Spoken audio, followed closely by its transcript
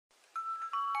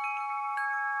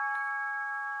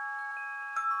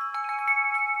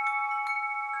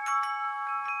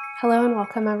Hello and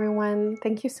welcome, everyone.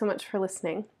 Thank you so much for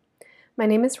listening. My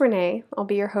name is Renee. I'll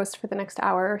be your host for the next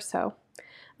hour or so.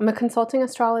 I'm a consulting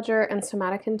astrologer and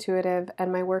somatic intuitive,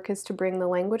 and my work is to bring the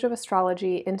language of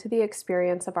astrology into the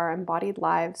experience of our embodied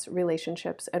lives,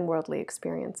 relationships, and worldly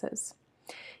experiences.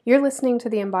 You're listening to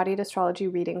the embodied astrology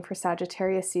reading for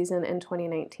Sagittarius season in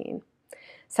 2019.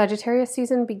 Sagittarius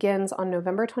season begins on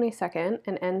November 22nd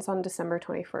and ends on December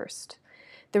 21st.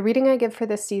 The reading I give for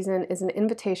this season is an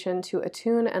invitation to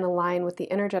attune and align with the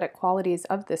energetic qualities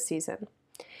of this season.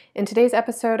 In today's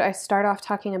episode, I start off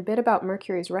talking a bit about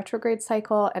Mercury's retrograde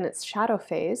cycle and its shadow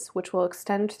phase, which will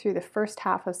extend through the first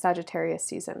half of Sagittarius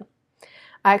season.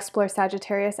 I explore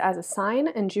Sagittarius as a sign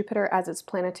and Jupiter as its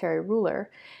planetary ruler,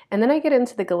 and then I get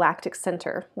into the galactic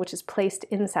center, which is placed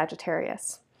in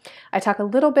Sagittarius. I talk a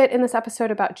little bit in this episode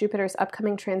about Jupiter's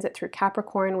upcoming transit through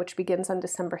Capricorn, which begins on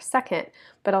December 2nd,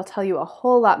 but I'll tell you a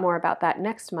whole lot more about that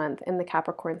next month in the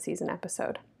Capricorn season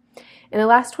episode. In the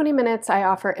last 20 minutes, I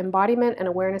offer embodiment and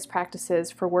awareness practices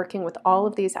for working with all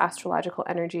of these astrological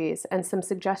energies and some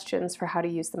suggestions for how to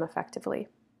use them effectively.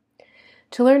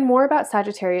 To learn more about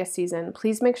Sagittarius season,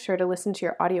 please make sure to listen to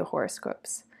your audio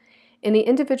horoscopes. In the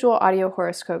individual audio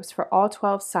horoscopes for all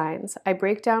 12 signs, I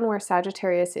break down where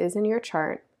Sagittarius is in your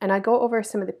chart, and I go over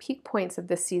some of the peak points of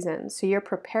this season so you're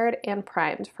prepared and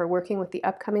primed for working with the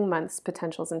upcoming month's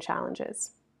potentials and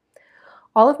challenges.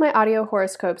 All of my audio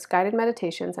horoscopes, guided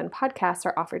meditations, and podcasts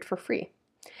are offered for free.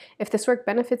 If this work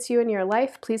benefits you in your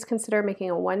life, please consider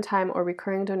making a one-time or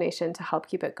recurring donation to help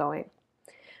keep it going.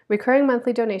 Recurring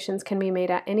monthly donations can be made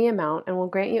at any amount and will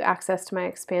grant you access to my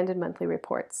expanded monthly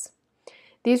reports.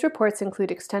 These reports include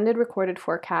extended recorded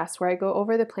forecasts where I go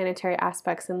over the planetary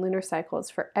aspects and lunar cycles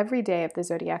for every day of the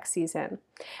zodiac season,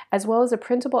 as well as a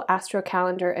printable astro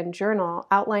calendar and journal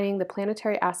outlining the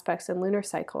planetary aspects and lunar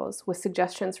cycles with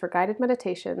suggestions for guided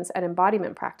meditations and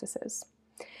embodiment practices.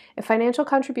 If financial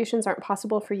contributions aren't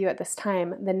possible for you at this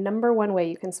time, the number one way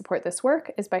you can support this work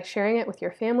is by sharing it with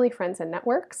your family, friends, and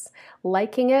networks,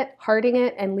 liking it, hearting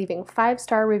it, and leaving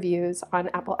 5-star reviews on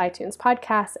Apple iTunes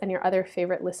podcasts and your other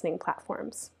favorite listening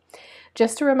platforms.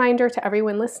 Just a reminder to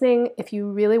everyone listening, if you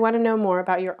really want to know more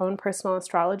about your own personal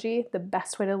astrology, the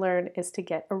best way to learn is to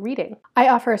get a reading. I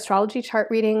offer astrology chart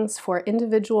readings for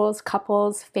individuals,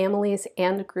 couples, families,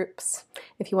 and groups.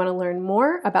 If you want to learn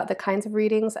more about the kinds of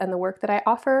readings and the work that I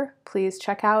offer, please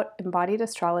check out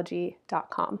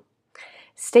embodiedastrology.com.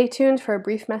 Stay tuned for a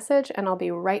brief message, and I'll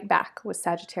be right back with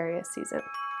Sagittarius season.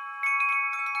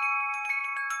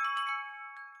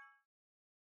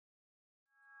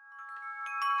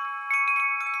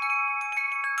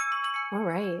 All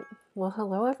right. Well,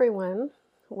 hello, everyone.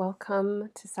 Welcome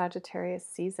to Sagittarius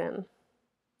season.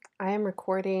 I am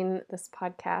recording this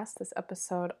podcast, this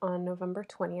episode, on November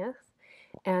 20th,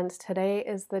 and today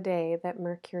is the day that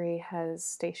Mercury has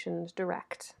stationed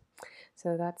direct.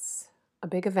 So that's a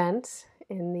big event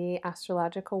in the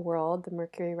astrological world. The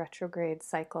Mercury retrograde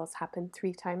cycles happen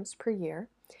 3 times per year,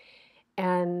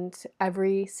 and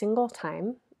every single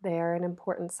time they are an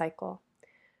important cycle.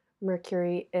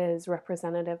 Mercury is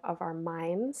representative of our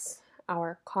minds,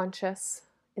 our conscious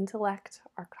intellect,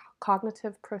 our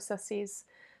cognitive processes,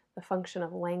 the function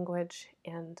of language,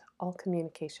 and all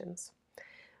communications.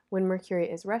 When Mercury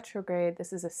is retrograde,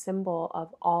 this is a symbol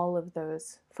of all of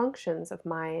those functions of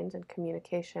mind and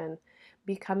communication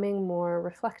becoming more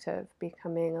reflective,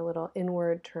 becoming a little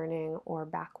inward turning or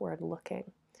backward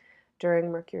looking.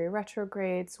 During Mercury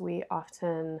retrogrades, we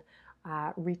often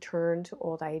return to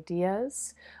old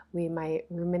ideas. We might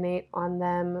ruminate on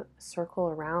them, circle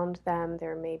around them.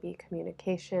 There may be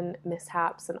communication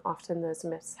mishaps, and often those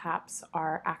mishaps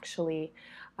are actually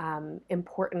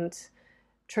important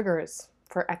triggers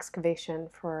for excavation,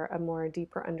 for a more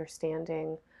deeper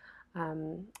understanding.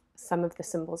 Some of the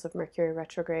symbols of Mercury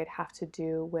retrograde have to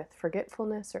do with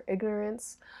forgetfulness or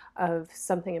ignorance of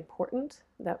something important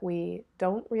that we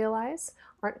don't realize,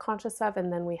 aren't conscious of,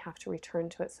 and then we have to return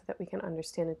to it so that we can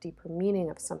understand a deeper meaning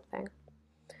of something.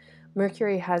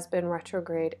 Mercury has been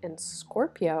retrograde in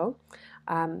Scorpio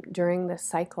during this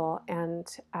cycle,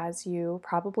 and as you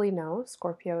probably know,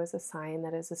 Scorpio is a sign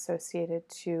that is associated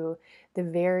to the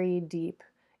very deep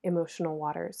emotional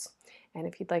waters. And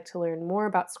if you'd like to learn more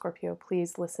about Scorpio,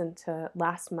 please listen to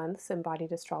last month's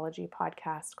Embodied Astrology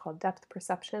podcast called Depth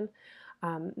Perception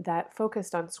that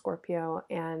focused on Scorpio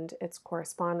and its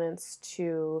correspondence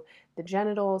to the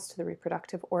genitals, to the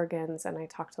reproductive organs, and I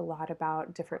talked a lot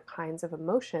about different kinds of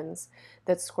emotions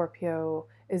that Scorpio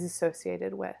is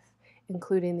associated with.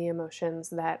 including the emotions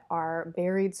that are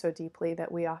buried so deeply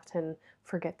that we often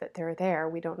forget that they're there.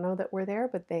 We don't know that we're there,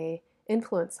 but they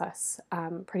influence us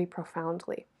pretty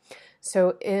profoundly.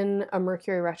 So, in a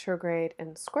Mercury retrograde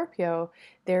in Scorpio,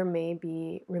 there may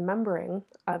be remembering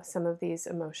of some of these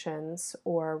emotions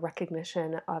or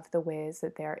recognition of the ways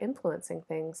that they're influencing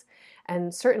things.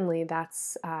 And certainly,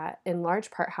 that's in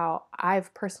large part how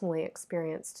I've personally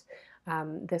experienced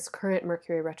this current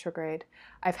Mercury retrograde.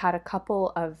 I've had a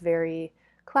couple of very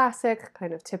classic,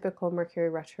 kind of typical Mercury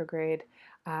retrograde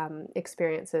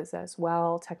experiences as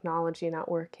well: technology not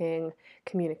working,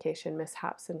 communication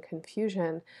mishaps, and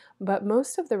confusion. But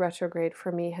most of the retrograde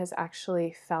for me has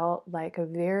actually felt like a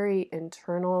very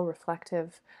internal,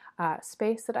 reflective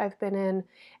space that I've been in,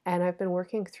 and I've been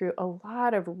working through a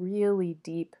lot of really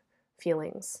deep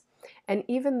feelings. And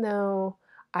even though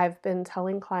I've been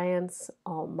telling clients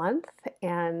all month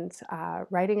and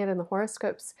writing it in the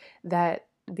horoscopes that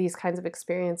these kinds of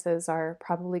experiences are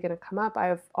probably going to come up,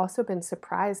 I've also been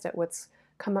surprised at what's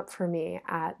come up for me,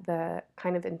 at the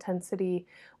kind of intensity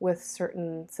with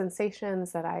certain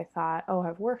sensations that I thought, oh,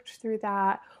 I've worked through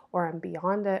that, or I'm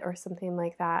beyond it, or something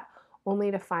like that,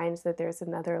 only to find that there's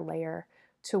another layer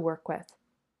to work with.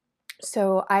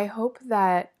 So I hope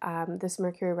that this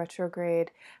Mercury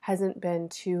retrograde hasn't been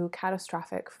too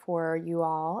catastrophic for you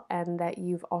all, and that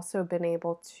you've also been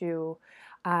able to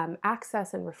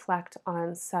access and reflect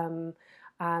on some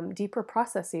deeper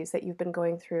processes that you've been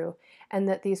going through, and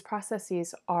that these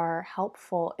processes are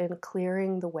helpful in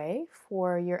clearing the way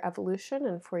for your evolution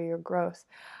and for your growth.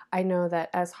 I know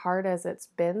that as hard as it's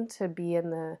been to be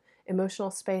in the emotional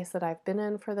space that I've been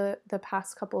in for the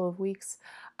past couple of weeks,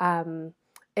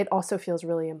 it also feels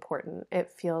really important. It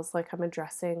feels like I'm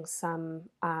addressing some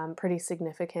pretty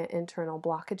significant internal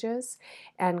blockages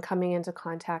and coming into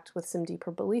contact with some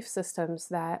deeper belief systems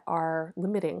that are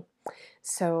limiting.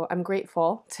 So I'm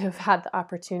grateful to have had the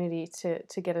opportunity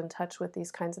to get in touch with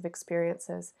these kinds of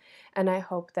experiences. And I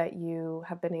hope that you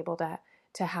have been able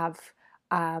to have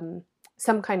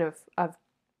some kind of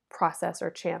process or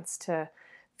chance to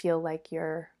feel like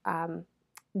you're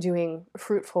doing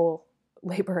fruitful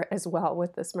labor as well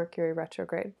with this Mercury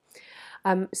retrograde.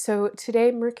 So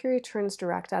today Mercury turns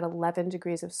direct at 11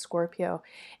 degrees of Scorpio,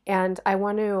 and I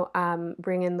want to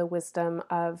bring in the wisdom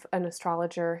of an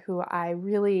astrologer who I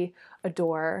really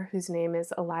adore, whose name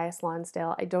is Elias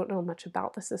Lonsdale. I don't know much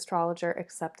about this astrologer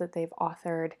except that they've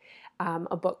authored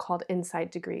a book called Inside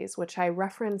Degrees, which I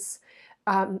reference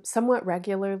somewhat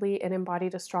regularly in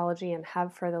embodied astrology and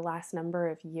have for the last number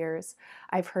of years.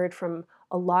 I've heard from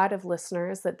a lot of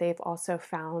listeners that they've also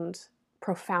found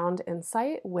profound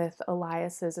insight with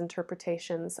Elias's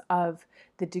interpretations of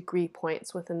the degree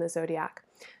points within the zodiac.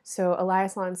 So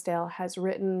Elias Lonsdale has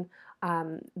written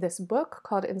this book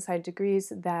called Inside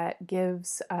Degrees that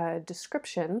gives a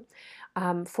description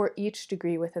for each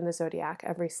degree within the zodiac.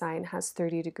 Every sign has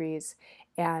 30 degrees,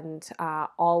 and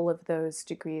all of those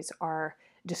degrees are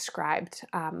described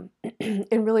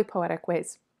in really poetic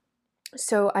ways.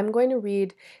 So I'm going to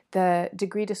read the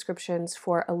degree descriptions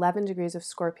for 11 degrees of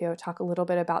Scorpio, talk a little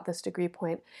bit about this degree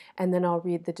point, and then I'll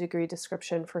read the degree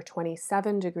description for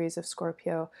 27 degrees of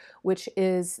Scorpio, which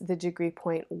is the degree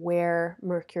point where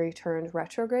Mercury turned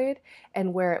retrograde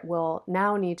and where it will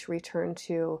now need to return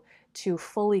to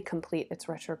fully complete its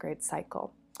retrograde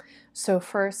cycle. So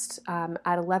first,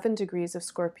 at 11 degrees of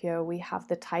Scorpio, we have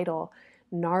the title,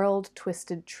 Gnarled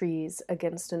Twisted Trees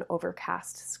Against an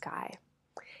Overcast Sky.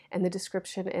 And the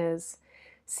description is: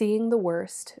 seeing the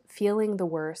worst, feeling the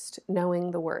worst,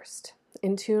 knowing the worst.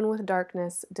 In tune with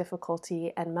darkness,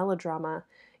 difficulty, and melodrama,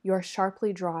 you are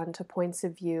sharply drawn to points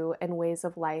of view and ways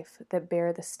of life that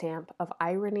bear the stamp of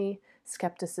irony,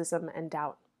 skepticism, and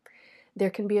doubt. There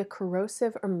can be a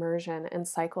corrosive immersion in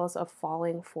cycles of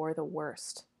falling for the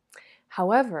worst.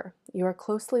 However, you are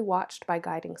closely watched by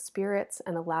guiding spirits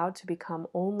and allowed to become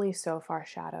only so far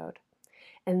shadowed.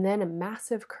 And then a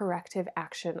massive corrective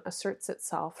action asserts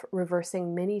itself,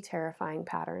 reversing many terrifying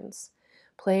patterns.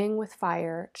 Playing with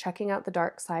fire, checking out the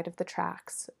dark side of the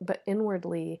tracks, but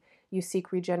inwardly you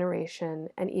seek regeneration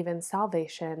and even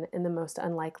salvation in the most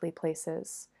unlikely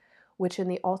places, which in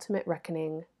the ultimate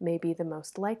reckoning may be the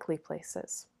most likely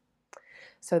places.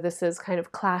 So this is kind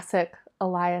of classic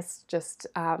Elias, just,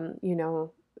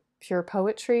 pure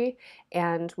poetry,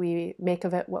 and we make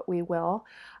of it what we will.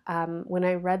 When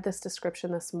I read this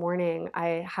description this morning,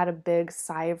 I had a big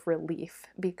sigh of relief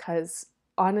because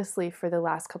honestly, for the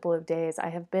last couple of days, I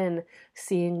have been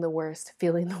seeing the worst,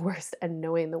 feeling the worst, and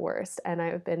knowing the worst. And I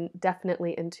have been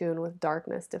definitely in tune with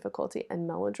darkness, difficulty, and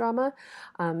melodrama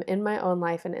in my own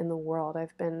life and in the world.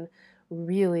 I've been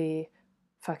really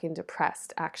fucking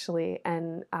depressed, actually,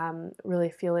 and really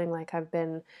feeling like I've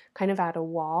been kind of at a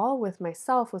wall with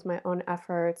myself, with my own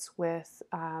efforts, with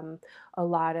a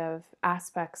lot of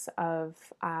aspects of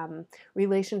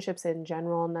relationships in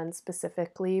general, none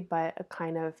specifically, but a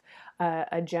kind of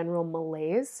a general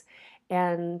malaise.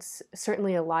 And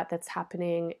certainly a lot that's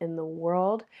happening in the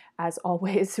world. As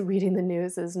always, reading the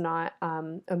news is not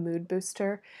a mood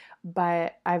booster,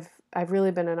 but I've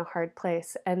really been in a hard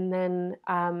place. And then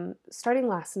starting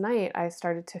last night, I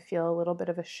started to feel a little bit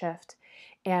of a shift,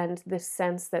 and this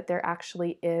sense that there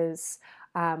actually is,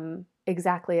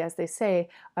 exactly as they say,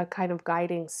 a kind of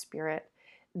guiding spirit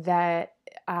that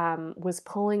was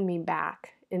pulling me back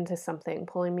into something,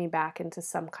 pulling me back into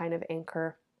some kind of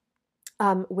anchor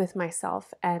with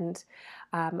myself. And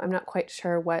I'm not quite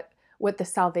sure what the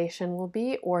salvation will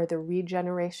be or the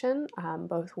regeneration,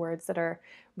 both words that are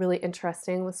really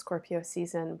interesting with Scorpio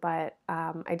season, but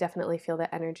I definitely feel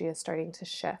that energy is starting to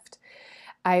shift.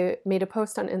 I made a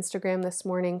post on Instagram this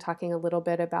morning talking a little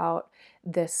bit about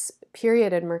this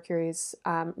period in Mercury's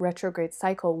retrograde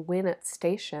cycle when it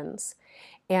stations.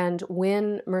 And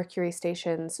when Mercury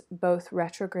stations both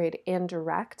retrograde and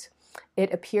direct,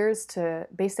 it appears to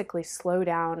basically slow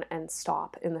down and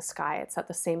stop in the sky. It's at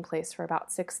the same place for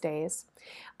about 6 days.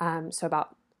 So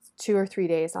about 2 or 3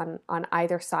 days on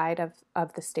either side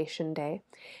of the station day.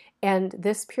 And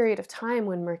this period of time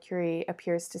when Mercury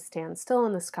appears to stand still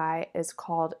in the sky is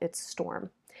called its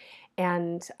storm.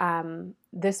 And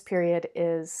this period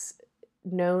is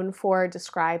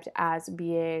described as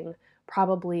being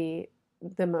probably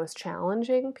the most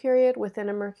challenging period within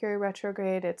a Mercury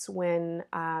retrograde. It's when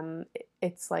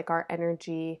it's like our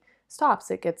energy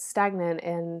stops, it gets stagnant,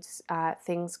 and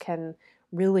things can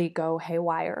really go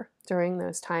haywire during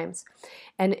those times.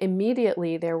 And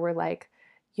immediately there were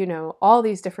all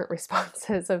these different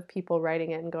responses of people writing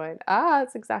in going,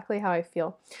 that's exactly how I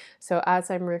feel. So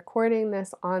as I'm recording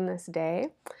this on this day,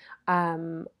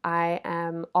 I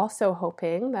am also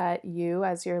hoping that you,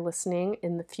 as you're listening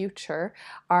in the future,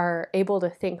 are able to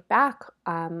think back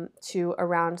to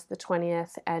around the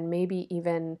 20th and maybe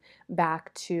even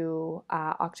back to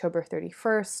October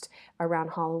 31st, around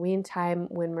Halloween time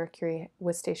when Mercury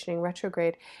was stationing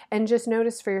retrograde, and just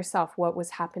notice for yourself what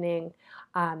was happening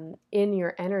in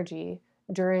your energy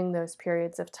during those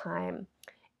periods of time.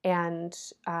 And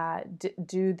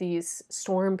do these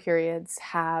storm periods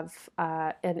have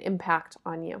an impact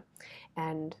on you?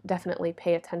 And definitely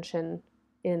pay attention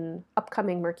in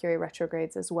upcoming Mercury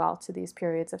retrogrades as well to these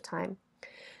periods of time.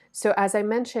 So as I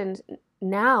mentioned,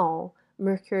 now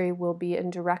Mercury will be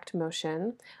in direct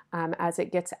motion. As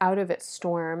it gets out of its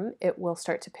storm, it will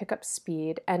start to pick up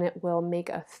speed, and it will make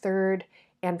a third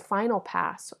and final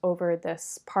pass over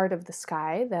this part of the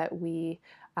sky that we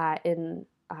in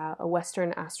a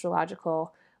Western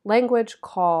astrological language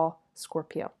call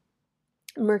Scorpio.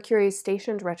 Mercury is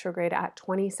stationed retrograde at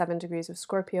 27 degrees of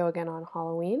Scorpio again on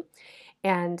Halloween,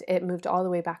 and it moved all the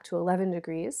way back to 11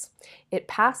 degrees. It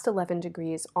passed 11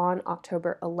 degrees on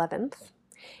October 11th,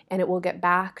 and it will get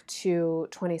back to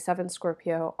 27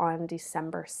 Scorpio on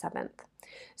December 7th.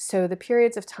 So the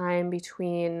periods of time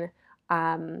between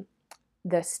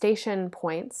the station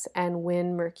points and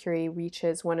when Mercury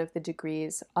reaches one of the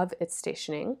degrees of its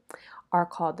stationing are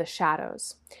called the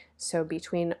shadows. So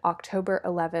between October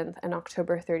 11th and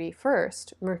October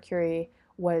 31st, Mercury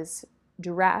was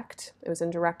direct, it was in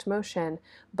direct motion,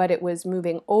 but it was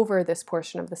moving over this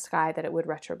portion of the sky that it would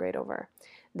retrograde over.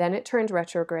 Then it turned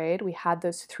retrograde. We had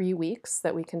those 3 weeks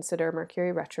that we consider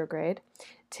Mercury retrograde.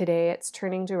 Today it's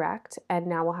turning direct, and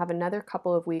now we'll have another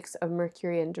couple of weeks of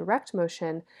Mercury in direct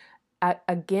motion,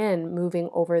 again moving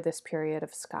over this period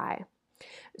of sky.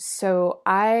 So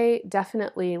I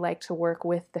definitely like to work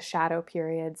with the shadow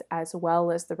periods as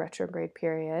well as the retrograde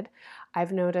period.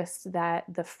 I've noticed that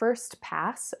the first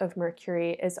pass of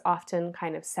Mercury is often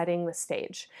kind of setting the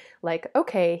stage. Like,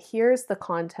 okay, here's the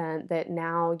content that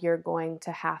now you're going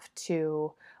to have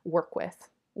to work with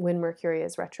when Mercury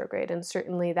is retrograde. And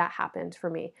certainly that happened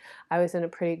for me. I was in a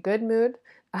pretty good mood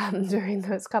during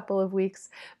those couple of weeks,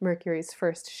 Mercury's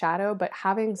first shadow, but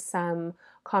having some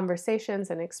conversations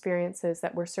and experiences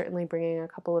that were certainly bringing a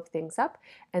couple of things up.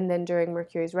 And then during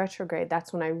Mercury's retrograde,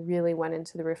 that's when I really went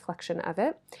into the reflection of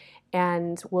it.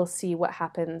 And we'll see what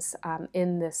happens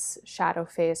in this shadow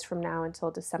phase from now until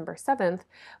December 7th.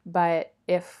 But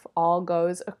if all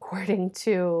goes according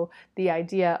to the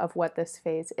idea of what this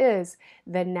phase is,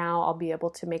 then now I'll be able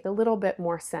to make a little bit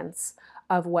more sense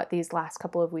of what these last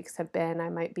couple of weeks have been. I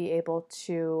might be able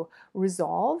to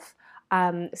resolve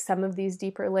Some of these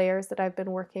deeper layers that I've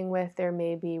been working with, there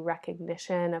may be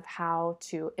recognition of how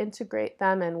to integrate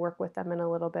them and work with them in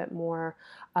a little bit more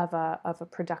of a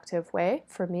productive way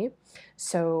for me.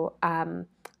 So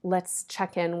let's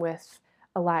check in with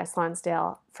Elias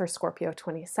Lonsdale for Scorpio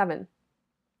 27.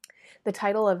 The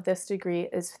title of this degree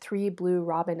is 3 Blue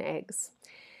Robin Eggs.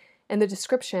 And the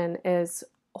description is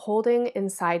holding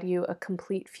inside you a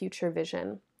complete future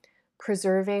vision,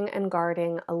 preserving and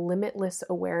guarding a limitless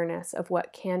awareness of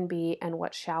what can be and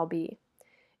what shall be.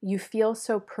 You feel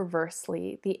so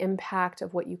perversely the impact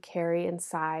of what you carry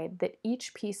inside that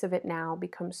each piece of it now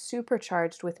becomes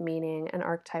supercharged with meaning and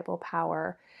archetypal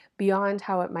power beyond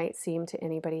how it might seem to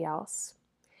anybody else.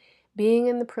 Being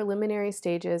in the preliminary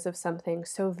stages of something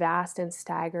so vast and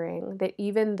staggering that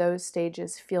even those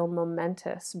stages feel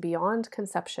momentous beyond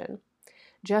conception,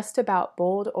 just about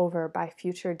bowled over by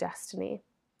future destiny.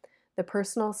 The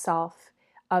personal self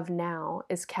of now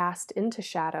is cast into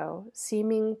shadow,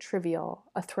 seeming trivial,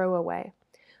 a throwaway,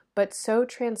 but so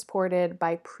transported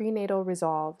by prenatal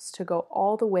resolves to go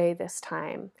all the way this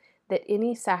time that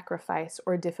any sacrifice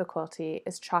or difficulty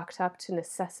is chalked up to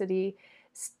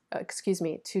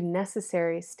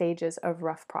necessary stages of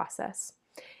rough process.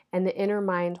 And the inner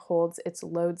mind holds its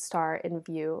lodestar in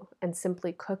view and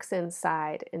simply cooks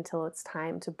inside until it's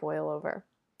time to boil over.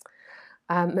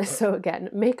 So again,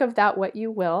 make of that what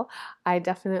you will. I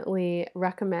definitely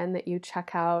recommend that you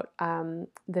check out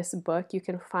this book. You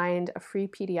can find a free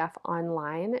PDF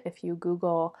online if you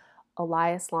Google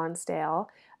Elias Lonsdale.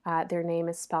 Their name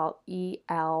is spelled Elias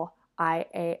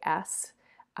Lonsdale.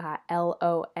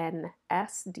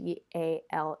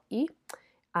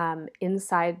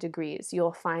 Inside Degrees,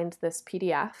 you'll find this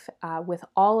PDF with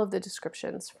all of the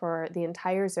descriptions for the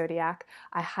entire zodiac.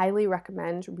 I highly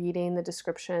recommend reading the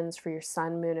descriptions for your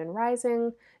sun, moon, and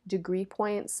rising, degree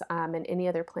points, and any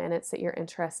other planets that you're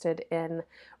interested in.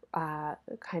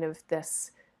 Kind of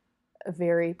this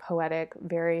very poetic,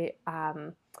 very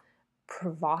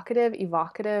provocative,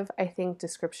 evocative, I think,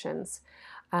 descriptions.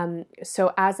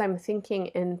 So as I'm thinking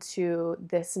into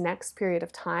this next period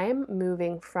of time,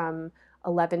 moving from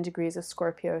 11 degrees of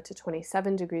Scorpio to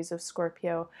 27 degrees of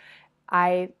Scorpio,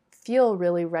 I feel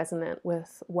really resonant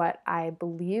with what I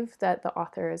believe that the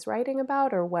author is writing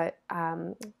about, or what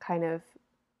kind of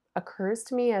occurs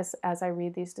to me as I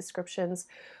read these descriptions,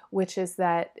 which is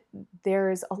that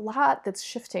there's a lot that's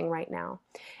shifting right now,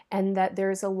 and that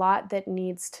there's a lot that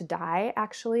needs to die,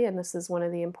 actually. And this is one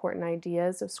of the important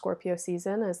ideas of Scorpio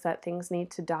season, is that things need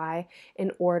to die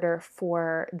in order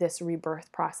for this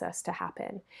rebirth process to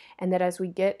happen. And that as we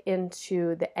get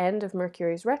into the end of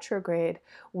Mercury's retrograde,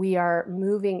 we are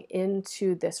moving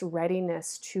into this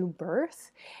readiness to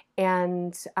birth,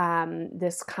 and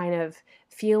this kind of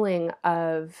feeling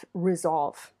of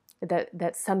resolve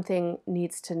that something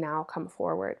needs to now come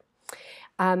forward.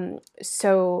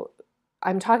 So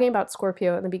I'm talking about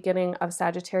Scorpio in the beginning of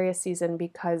Sagittarius season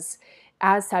because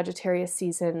as Sagittarius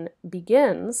season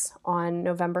begins on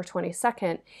November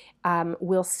 22nd,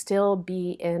 we'll still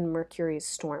be in Mercury's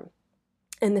storm.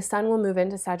 And the sun will move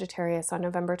into Sagittarius on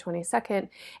November 22nd,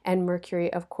 and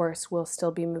Mercury, of course, will still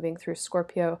be moving through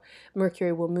Scorpio.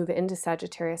 Mercury will move into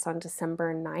Sagittarius on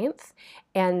December 9th.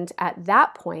 And at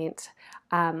that point,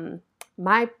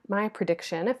 my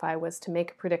prediction, if I was to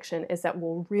make a prediction, is that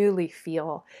we'll really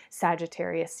feel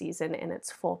Sagittarius season in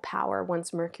its full power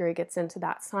once Mercury gets into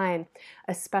that sign,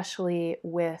 especially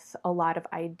with a lot of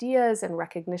ideas and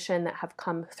recognition that have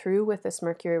come through with this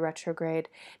Mercury retrograde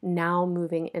now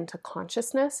moving into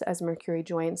consciousness as Mercury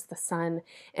joins the sun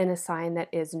in a sign that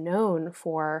is known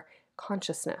for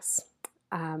consciousness.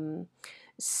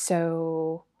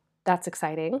 So that's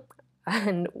exciting,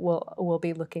 and we'll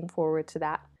be looking forward to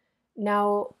that.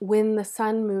 Now, when the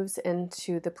sun moves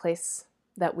into the place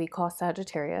that we call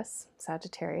Sagittarius,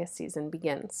 Sagittarius season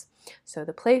begins. So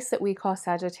the place that we call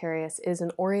Sagittarius is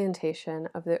an orientation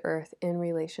of the earth in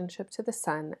relationship to the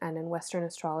sun, and in Western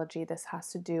astrology, this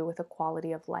has to do with the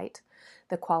quality of light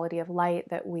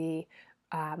that we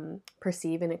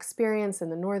perceive and experience in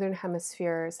the northern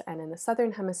hemispheres and in the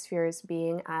southern hemispheres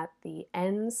being at the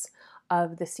ends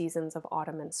of the seasons of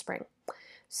autumn and spring.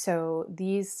 So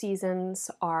these seasons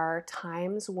are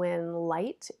times when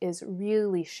light is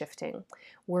really shifting.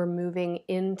 We're moving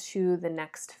into the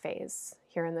next phase.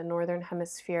 Here in the northern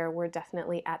hemisphere, we're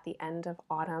definitely at the end of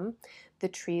autumn. The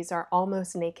trees are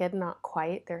almost naked, not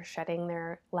quite. They're shedding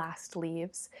their last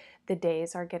leaves. The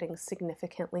days are getting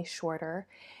significantly shorter.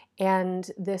 And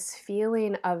this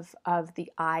feeling of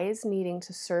the eyes needing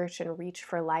to search and reach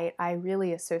for light, I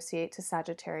really associate to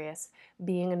Sagittarius,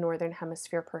 being a Northern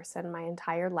Hemisphere person my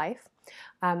entire life.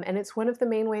 And it's one of the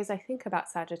main ways I think about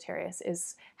Sagittarius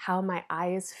is how my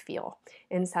eyes feel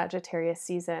in Sagittarius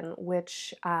season,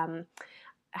 which,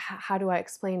 how do I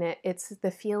explain it? It's the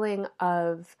feeling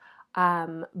of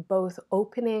both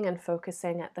opening and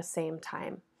focusing at the same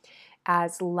time.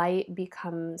 As light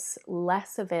becomes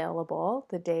less available,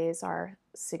 the days are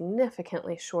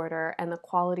significantly shorter and the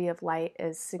quality of light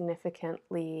is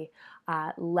significantly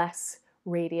less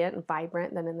radiant and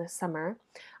vibrant than in the summer.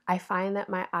 I find that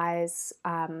my eyes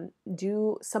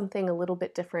do something a little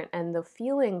bit different, and the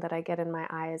feeling that I get in my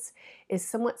eyes is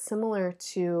somewhat similar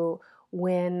to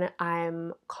when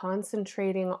I'm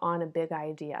concentrating on a big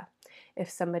idea. If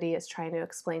somebody is trying to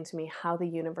explain to me how the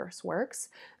universe works,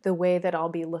 the way that I'll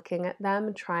be looking at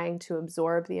them, trying to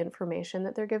absorb the information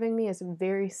that they're giving me, is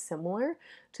very similar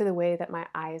to the way that my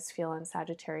eyes feel in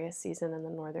Sagittarius season in the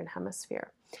Northern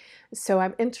Hemisphere. So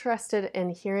I'm interested in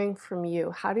hearing from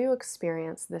you. How do you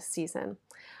experience this season?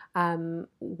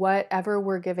 Whatever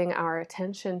we're giving our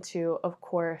attention to, of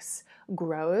course,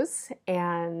 grows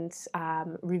and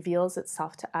reveals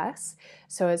itself to us.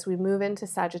 So as we move into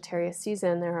Sagittarius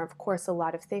season, there are, of course, a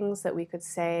lot of things that we could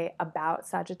say about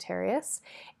Sagittarius,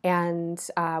 and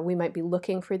we might be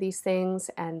looking for these things,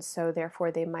 and so therefore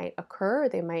they might occur,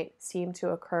 they might seem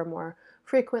to occur more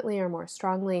frequently or more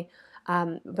strongly.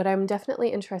 But I'm definitely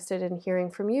interested in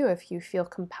hearing from you if you feel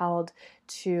compelled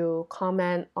to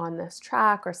comment on this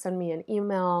track or send me an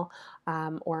email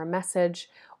or a message.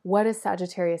 What does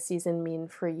Sagittarius season mean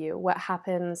for you? What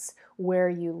happens where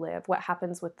you live? What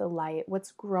happens with the light?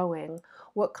 What's growing?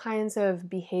 What kinds of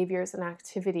behaviors and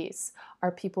activities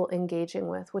are people engaging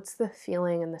with? What's the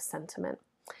feeling and the sentiment?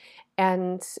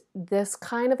 And this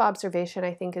kind of observation,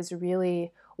 I think, is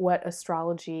really what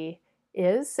astrology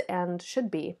is and should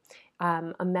be.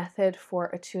 A method for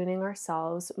attuning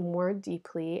ourselves more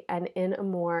deeply and in a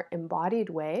more embodied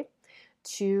way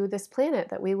to this planet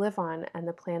that we live on. And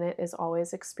the planet is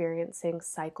always experiencing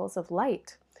cycles of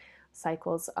light,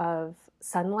 cycles of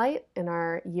sunlight in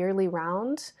our yearly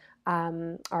round,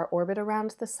 our orbit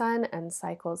around the sun, and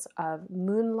cycles of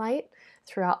moonlight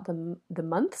throughout the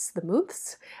months,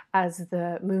 as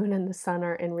the moon and the sun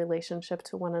are in relationship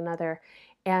to one another.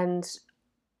 And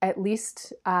at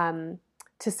least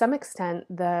to some extent,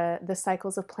 the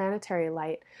cycles of planetary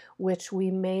light, which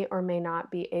we may or may not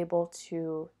be able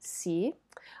to see,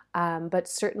 but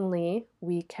certainly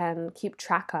we can keep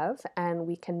track of, and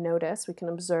we can notice, we can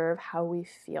observe how we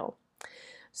feel.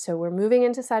 So we're moving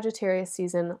into Sagittarius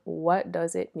season. What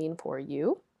does it mean for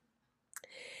you?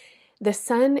 The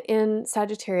sun in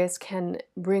Sagittarius can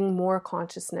bring more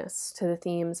consciousness to the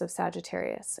themes of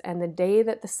Sagittarius. And the day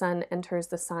that the sun enters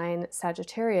the sign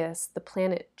Sagittarius, the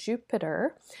planet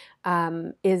Jupiter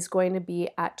is going to be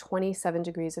at 27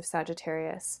 degrees of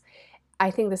Sagittarius. I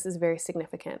think this is very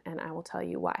significant, and I will tell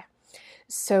you why.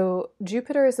 So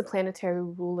Jupiter is the planetary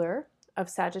ruler of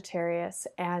Sagittarius,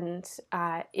 and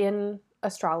in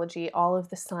astrology, all of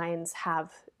the signs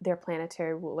have their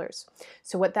planetary rulers.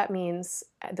 So what that means,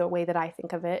 the way that I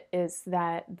think of it, is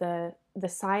that the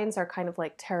signs are kind of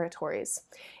like territories,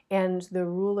 and the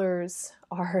rulers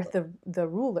are the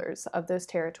rulers of those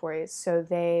territories. So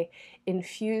they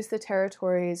infuse the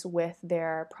territories with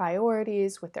their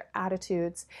priorities, with their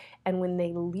attitudes, and when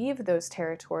they leave those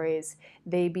territories,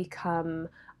 they become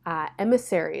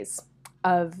emissaries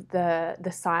of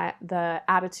the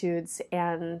attitudes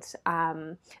and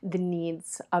the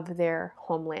needs of their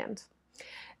homeland.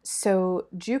 So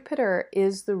Jupiter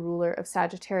is the ruler of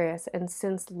Sagittarius, and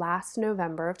since last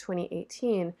November of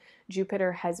 2018,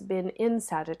 Jupiter has been in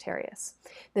Sagittarius.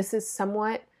 This is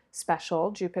somewhat special.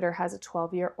 Jupiter has a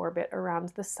 12-year orbit around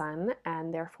the sun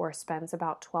and therefore spends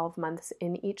about 12 months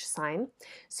in each sign.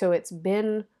 So it's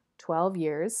been 12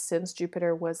 years since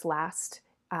Jupiter was last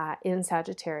in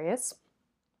Sagittarius.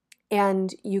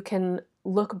 And you can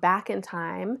look back in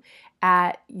time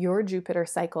at your Jupiter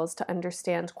cycles to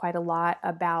understand quite a lot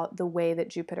about the way that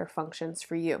Jupiter functions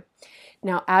for you.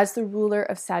 Now, as the ruler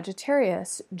of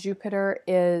Sagittarius, Jupiter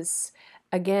is,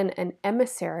 again, an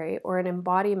emissary or an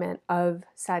embodiment of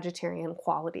Sagittarian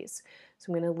qualities.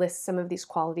 So I'm going to list some of these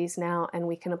qualities now, and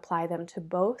we can apply them to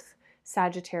both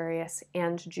Sagittarius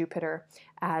and Jupiter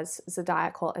as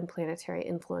zodiacal and planetary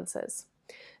influences.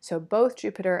 So both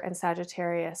Jupiter and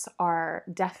Sagittarius are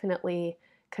definitely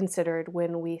considered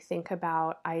when we think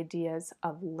about ideas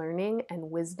of learning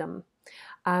and wisdom,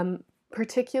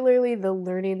 particularly the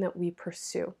learning that we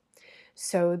pursue.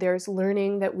 So there's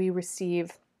learning that we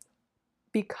receive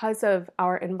because of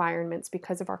our environments,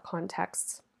 because of our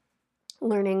contexts.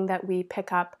 learning that we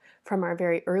pick up from our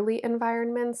very early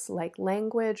environments, like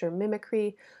language or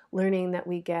mimicry, learning that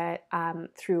we get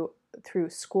through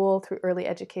school, through early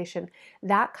education.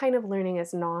 That kind of learning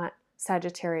is not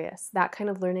Sagittarius. That kind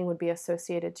of learning would be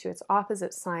associated to its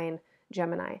opposite sign,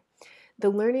 Gemini. The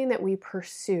learning that we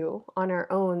pursue on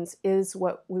our own is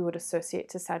what we would associate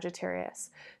to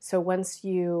Sagittarius. So once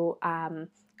you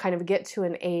kind of get to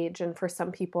an age, and for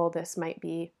some people this might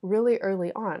be really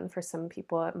early on, for some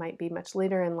people it might be much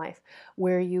later in life,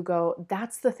 where you go,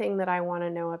 that's the thing that I want to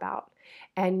know about.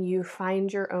 And you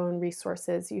find your own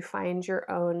resources, you find your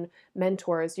own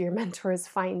mentors, your mentors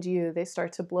find you, they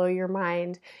start to blow your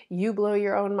mind, you blow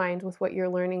your own mind with what you're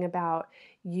learning about.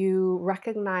 You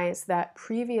recognize that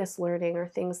previous learning or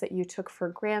things that you took for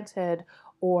granted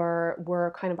or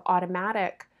were kind of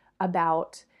automatic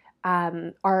about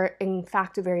are in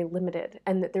fact very limited,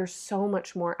 and that there's so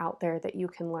much more out there that you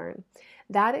can learn.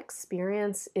 That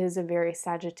experience is a very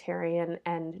Sagittarian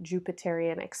and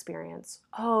Jupiterian experience.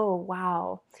 Oh,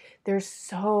 wow, there's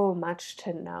so much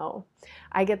to know.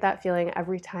 I get that feeling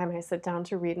every time I sit down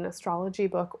to read an astrology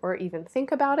book or even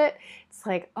think about it. It's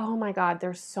like, oh my God,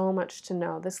 there's so much to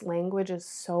know. This language is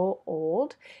so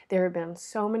old. There have been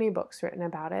so many books written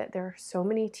about it. There are so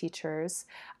many teachers.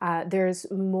 There's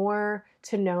more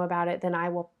to know about it than I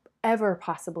will ever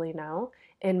possibly know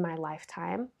in my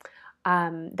lifetime.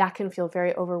 That can feel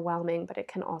very overwhelming, but it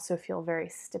can also feel very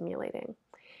stimulating.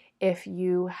 If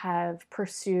you have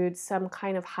pursued some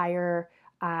kind of higher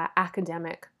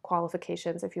academic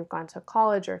qualifications, if you've gone to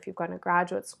college or if you've gone to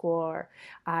graduate school or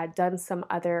done some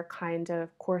other kind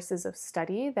of courses of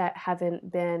study that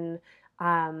haven't been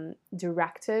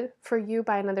directed for you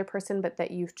by another person, but that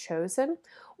you've chosen,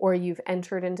 or you've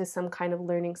entered into some kind of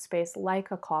learning space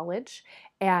like a college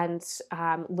and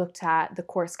looked at the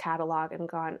course catalog and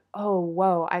gone, oh,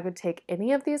 whoa, I could take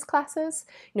any of these classes.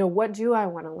 What do I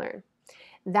want to learn?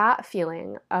 That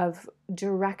feeling of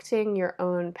directing your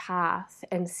own path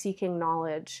and seeking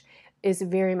knowledge is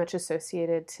very much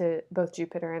associated to both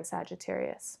Jupiter and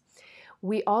Sagittarius.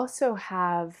 We also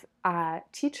have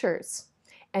teachers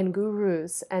and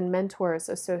gurus and mentors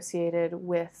associated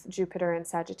with Jupiter and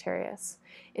Sagittarius.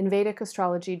 In Vedic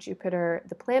astrology, Jupiter,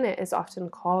 the planet, is often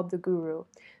called the guru,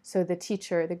 so the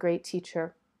teacher, the great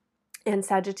teacher. And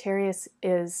Sagittarius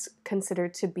is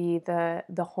considered to be the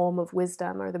home of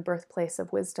wisdom, or the birthplace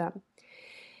of wisdom.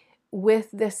 With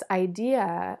this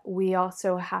idea, we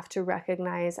also have to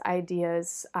recognize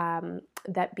ideas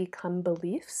that become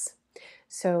beliefs.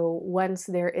 So once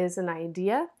there is an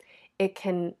idea, it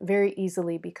can very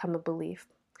easily become a belief.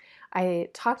 I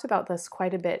talked about this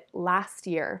quite a bit last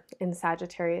year in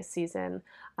Sagittarius season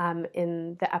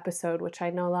in the episode, which I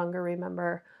no longer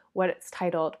remember what it's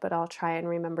titled, but I'll try and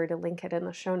remember to link it in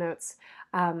the show notes.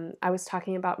 I was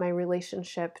talking about my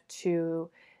relationship to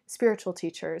spiritual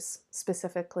teachers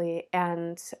specifically,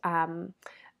 and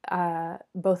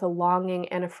both a longing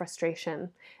and a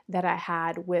frustration that I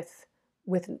had with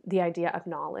the idea of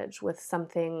knowledge, with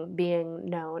something being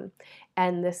known.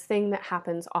 And this thing that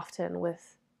happens often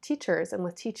with teachers and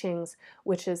with teachings,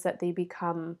 which is that they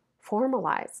become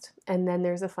formalized, and then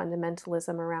there's a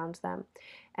fundamentalism around them.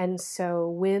 And so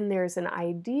when there's an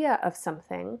idea of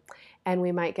something, and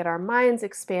we might get our minds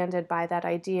expanded by that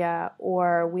idea,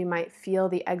 or we might feel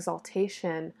the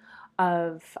exaltation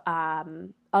of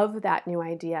that new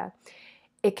idea,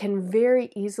 it can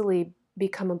very easily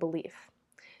become a belief.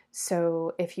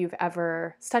 So if you've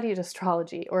ever studied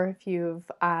astrology, or if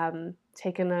you've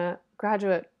taken a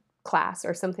graduate class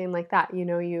or something like that,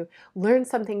 you learn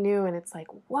something new and it's like,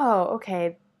 whoa,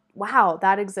 okay, wow,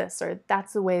 that exists, or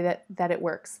that's the way that it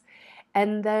works.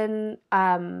 And then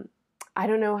I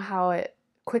don't know how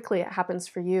quickly it happens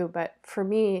for you, but for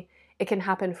me, it can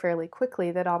happen fairly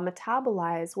quickly that I'll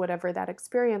metabolize whatever that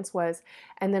experience was,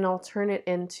 and then I'll turn it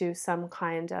into some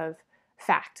kind of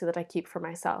fact that I keep for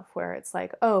myself, where it's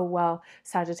like, oh, well,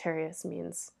 Sagittarius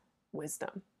means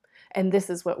wisdom, and this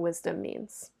is what wisdom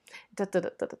means. Da, da, da,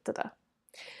 da, da, da.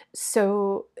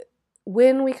 So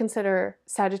when we consider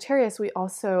Sagittarius,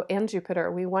 and Jupiter,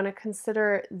 we want to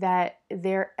consider that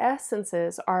their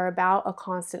essences are about a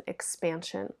constant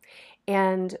expansion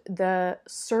and the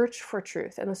search for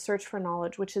truth and the search for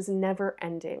knowledge, which is never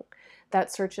ending.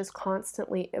 That search is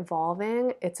constantly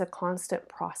evolving. It's a constant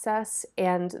process,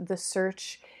 and the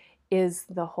search is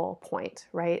the whole point,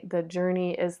 right? The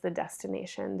journey is the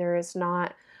destination. There is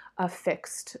not a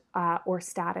fixed or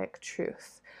static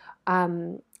truth.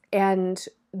 And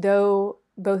though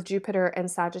both Jupiter and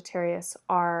Sagittarius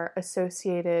are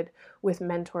associated with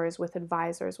mentors, with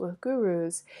advisors, with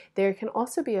gurus, they can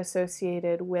also be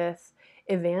associated with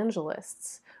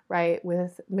evangelists, right?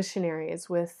 With missionaries,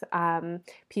 with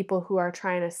people who are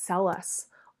trying to sell us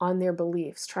on their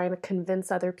beliefs, trying to convince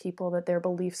other people that their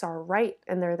beliefs are right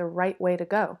and they're the right way to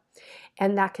go.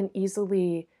 And that can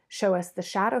easily show us the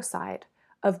shadow side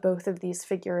of both of these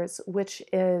figures, which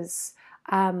is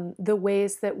the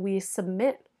ways that we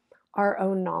submit our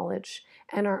own knowledge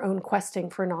and our own questing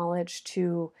for knowledge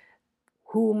to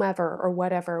whomever or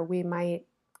whatever we might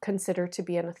consider to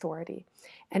be an authority.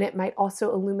 And it might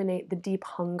also illuminate the deep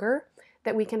hunger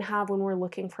that we can have when we're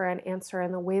looking for an answer,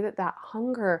 and the way that that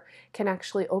hunger can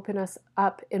actually open us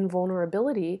up in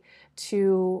vulnerability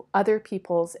to other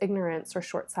people's ignorance or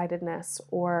short-sightedness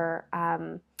or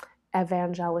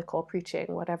evangelical preaching,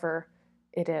 whatever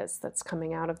it is that's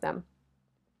coming out of them.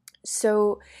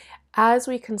 So as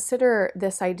we consider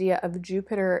this idea of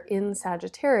Jupiter in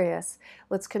Sagittarius,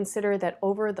 let's consider that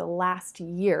over the last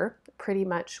year, pretty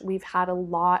much, we've had a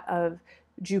lot of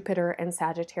Jupiter and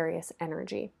Sagittarius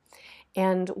energy.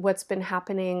 And what's been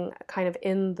happening kind of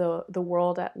in the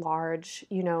world at large,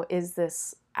 is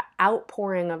this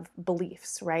outpouring of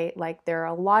beliefs, right? Like there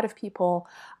are a lot of people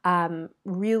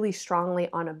really strongly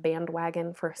on a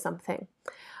bandwagon for something.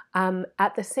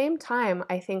 At the same time,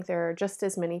 I think there are just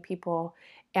as many people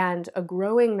and a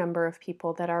growing number of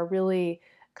people that are really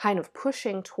kind of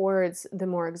pushing towards the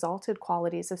more exalted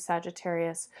qualities of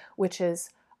Sagittarius, which is,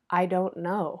 I don't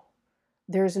know.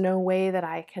 There's no way that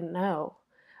I can know,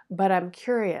 but I'm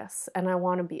curious and I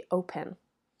want to be open.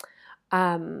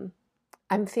 I'm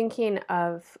thinking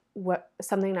of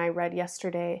something I read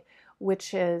yesterday,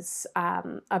 which is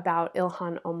about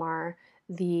Ilhan Omar,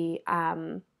 the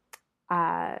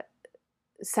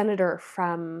senator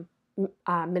from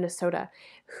Minnesota,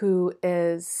 who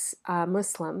is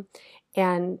Muslim,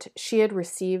 and she had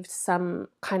received some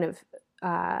kind of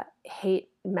hate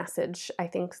message. I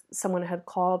think someone had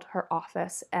called her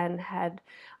office and had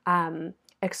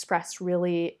expressed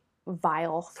really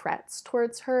vile threats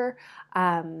towards her.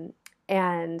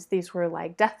 And these were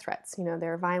like death threats,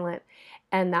 they're violent.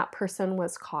 And that person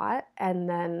was caught. And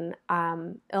then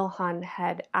Ilhan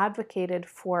had advocated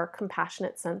for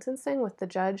compassionate sentencing with the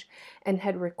judge and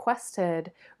had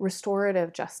requested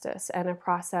restorative justice and a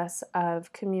process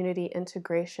of community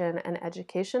integration and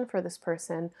education for this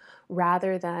person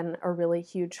rather than a really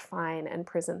huge fine and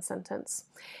prison sentence.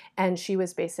 And she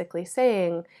was basically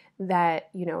saying that,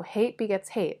 hate begets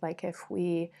hate. Like if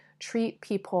we treat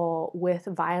people with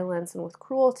violence and with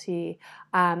cruelty,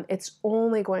 it's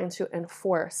only going to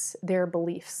enforce their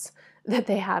beliefs that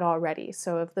they had already.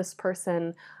 So if this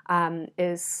person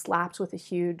is slapped with a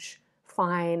huge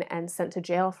fine and sent to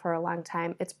jail for a long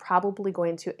time, it's probably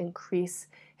going to increase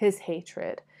his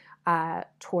hatred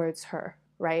towards her,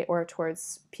 right? Or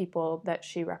towards people that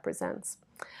she represents.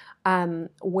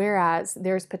 Whereas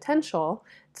there's potential,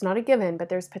 it's not a given, but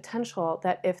there's potential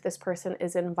that if this person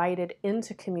is invited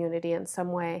into community in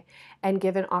some way and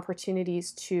given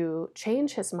opportunities to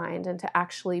change his mind and to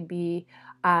actually be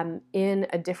in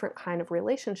a different kind of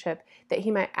relationship, that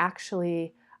he might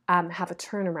actually have a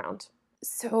turnaround.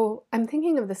 So I'm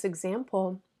thinking of this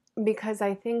example because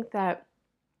I think that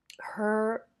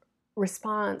her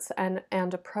response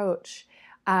and approach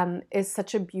is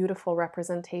such a beautiful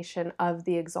representation of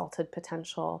the exalted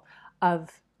potential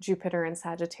of Jupiter and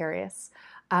Sagittarius,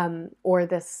 or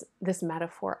this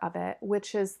metaphor of it,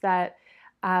 which is that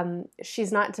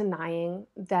she's not denying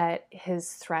that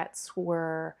his threats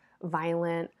were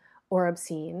violent or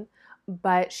obscene,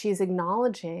 but she's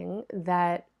acknowledging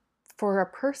that for a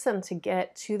person to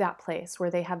get to that place where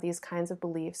they have these kinds of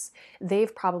beliefs,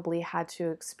 they've probably had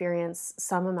to experience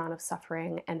some amount of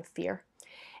suffering and fear.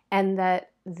 And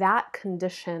that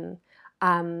condition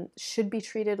should be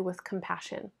treated with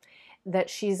compassion,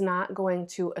 that she's not going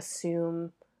to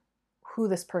assume who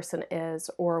this person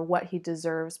is or what he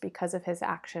deserves because of his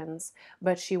actions,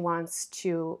 but she wants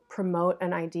to promote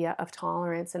an idea of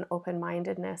tolerance and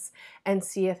open-mindedness and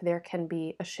see if there can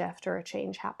be a shift or a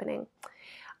change happening.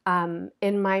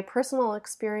 In my personal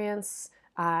experience,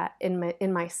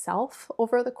 in myself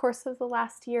over the course of the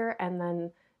last year, and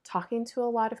then talking to a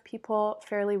lot of people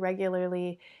fairly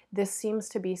regularly, this seems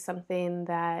to be something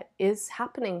that is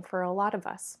happening for a lot of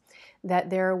us. That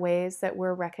there are ways that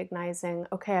we're recognizing,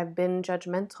 okay, I've been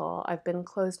judgmental, I've been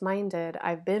closed-minded,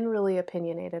 I've been really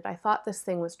opinionated, I thought this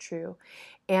thing was true,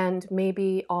 and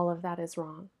maybe all of that is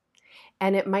wrong.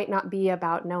 And it might not be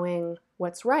about knowing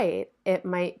what's right. It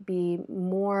might be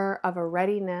more of a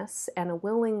readiness and a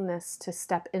willingness to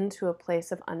step into a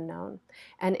place of unknown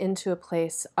and into a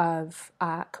place of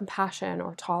compassion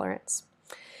or tolerance.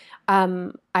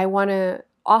 I want to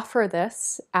offer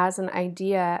this as an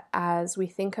idea as we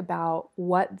think about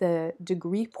what the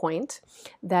degree point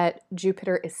that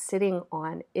Jupiter is sitting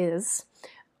on is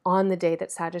on the day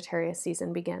that Sagittarius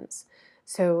season begins.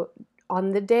 So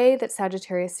on the day that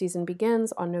Sagittarius season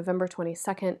begins, on November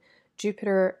 22nd,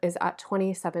 Jupiter is at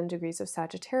 27 degrees of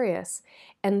Sagittarius,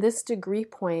 and this degree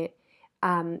point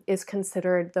is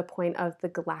considered the point of the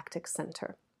galactic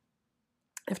center.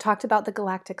 I've talked about the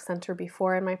galactic center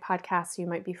before in my podcast. You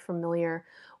might be familiar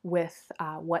with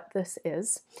what this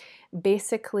is.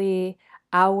 Basically,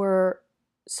 our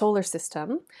solar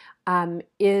system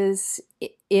is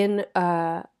in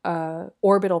a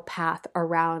orbital path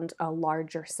around a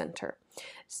larger center.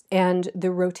 And the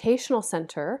rotational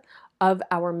center of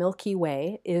our Milky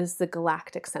Way is the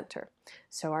galactic center.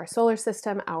 So our solar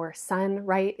system, our sun,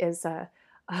 right, is a,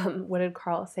 what did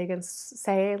Carl Sagan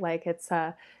say? Like it's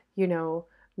a,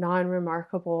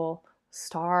 non-remarkable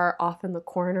star off in the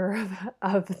corner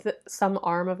of some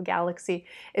arm of galaxy.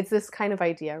 It's this kind of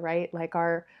idea, right? Like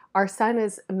our sun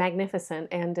is magnificent,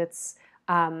 and it's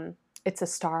a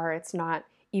star. It's not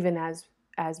even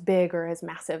as big or as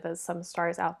massive as some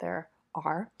stars out there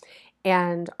are.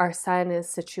 And our sun is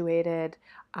situated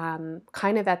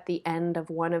kind of at the end of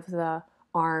one of the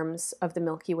arms of the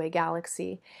Milky Way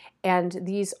galaxy. And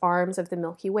these arms of the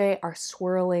Milky Way are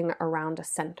swirling around a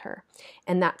center.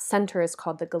 And that center is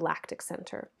called the galactic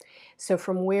center. So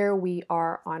from where we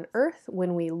are on Earth,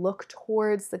 when we look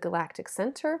towards the galactic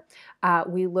center,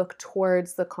 we look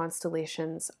towards the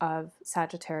constellations of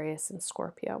Sagittarius and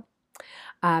Scorpio.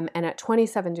 And at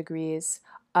 27 degrees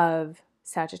of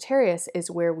Sagittarius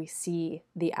is where we see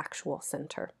the actual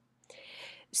center.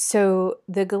 So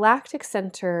the galactic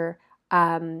center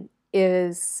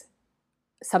is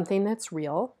something that's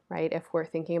real, right? If we're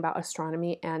thinking about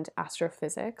astronomy and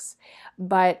astrophysics,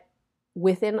 but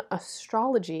within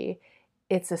astrology,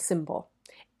 it's a symbol.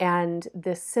 And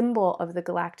the symbol of the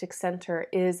galactic center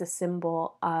is a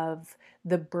symbol of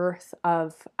the birth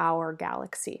of our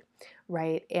galaxy,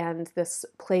 right? And this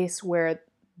place where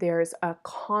there's a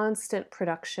constant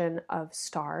production of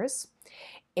stars.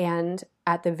 And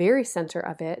at the very center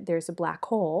of it, there's a black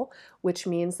hole, which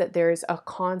means that there's a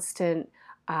constant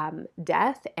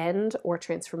death, end, or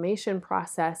transformation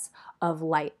process of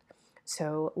light.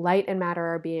 So light and matter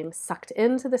are being sucked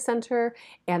into the center,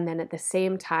 and then at the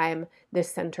same time,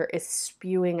 this center is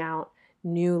spewing out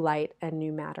new light and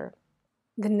new matter.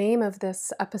 The name of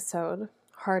this episode,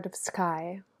 Heart of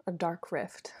Sky, A Dark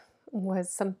Rift,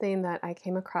 was something that I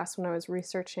came across when I was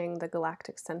researching the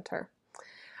galactic center.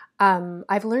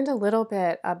 I've learned a little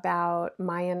bit about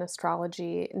Mayan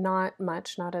astrology, not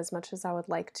as much as I would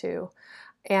like to.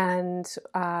 And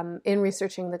in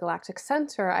researching the galactic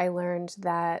center, I learned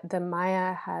that the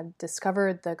Maya had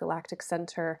discovered the galactic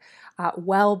center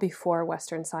well before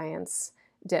Western science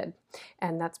did.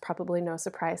 And that's probably no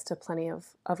surprise to plenty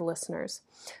of listeners.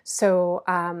 So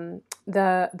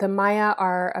the Maya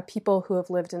are a people who have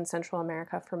lived in Central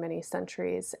America for many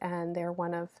centuries, and they're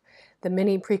one of the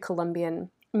many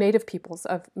pre-Columbian native peoples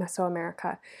of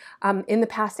Mesoamerica. In the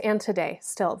past and today,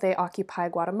 still, they occupy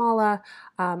Guatemala,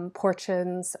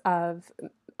 portions of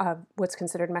what's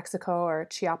considered Mexico, or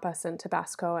Chiapas and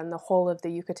Tabasco, and the whole of the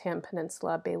Yucatan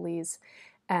Peninsula, Belize,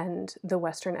 and the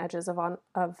western edges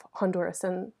of Honduras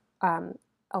and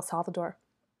El Salvador.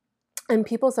 And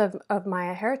peoples of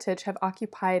Maya heritage have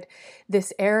occupied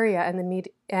this area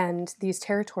and these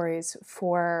territories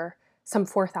for some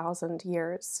 4,000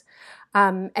 years.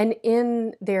 And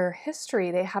in their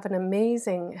history, they have an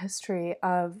amazing history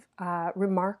of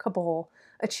remarkable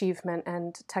achievement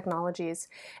and technologies.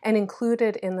 And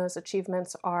included in those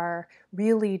achievements are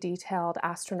really detailed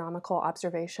astronomical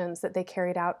observations that they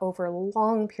carried out over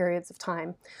long periods of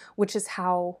time, which is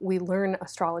how we learn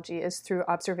astrology, is through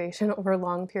observation over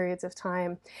long periods of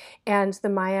time. And the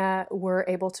Maya were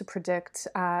able to predict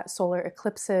solar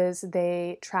eclipses.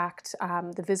 They tracked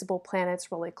the visible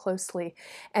planets really closely,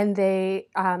 and they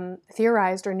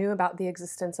theorized or knew about the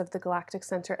existence of the galactic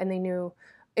center, and they knew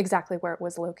exactly where it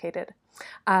was located.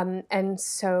 And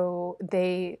so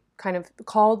they kind of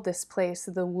called this place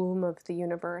the womb of the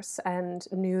universe, and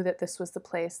knew that this was the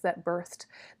place that birthed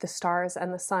the stars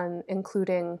and the sun,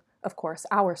 including, of course,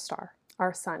 our star,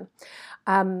 our sun.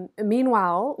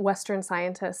 Meanwhile, Western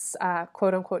scientists,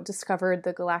 quote unquote, discovered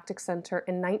the galactic center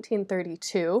in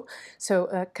 1932,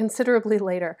 so considerably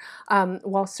later,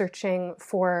 while searching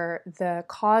for the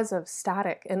cause of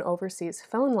static in overseas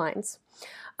phone lines.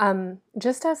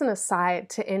 Just as an aside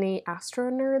to any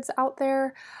astro nerds out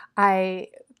there, I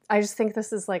just think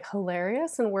this is like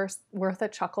hilarious and worth a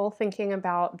chuckle, thinking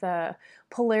about the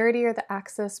polarity or the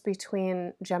axis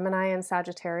between Gemini and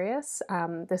Sagittarius.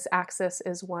 This axis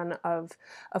is one of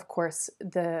course,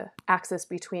 the axis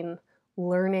between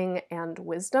learning and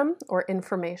wisdom, or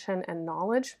information and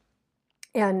knowledge.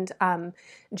 And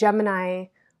Gemini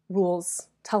rules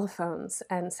telephones,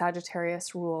 and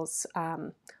Sagittarius rules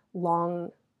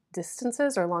long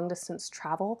distances or long distance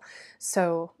travel.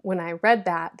 So when I read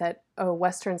that a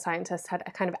Western scientist had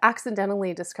kind of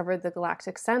accidentally discovered the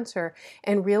galactic center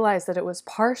and realized that it was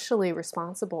partially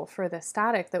responsible for the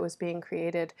static that was being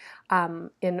created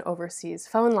in overseas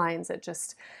phone lines, it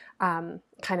just kind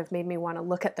of made me want to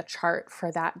look at the chart for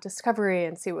that discovery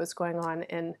and see what was going on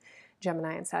in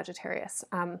Gemini and Sagittarius.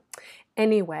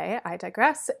 Anyway, I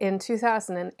digress. In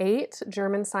 2008,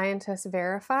 German scientists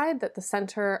verified that the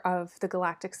center of the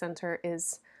galactic center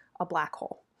is a black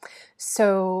hole.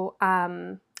 So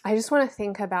I just want to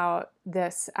think about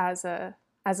this as a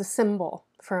symbol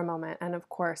for a moment. And of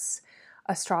course,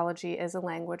 astrology is a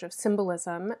language of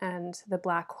symbolism, and the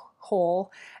black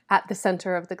hole at the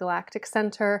center of the galactic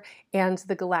center and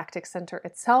the galactic center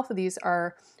itself, these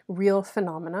are real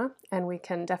phenomena, and we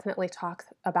can definitely talk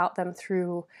about them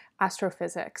through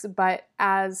astrophysics. But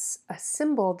as a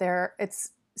symbol,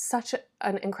 it's such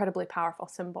an incredibly powerful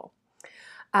symbol.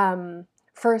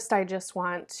 First, I just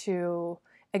want to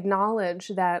acknowledge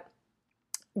that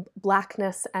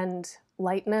blackness and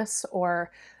lightness,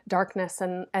 or darkness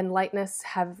and lightness,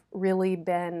 have really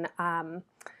been,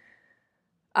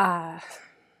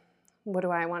 what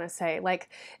do I want to say? Like,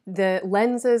 the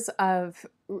lenses of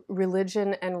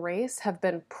religion and race have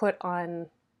been put on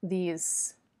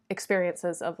these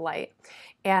experiences of light,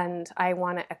 and I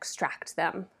want to extract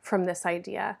them from this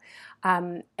idea.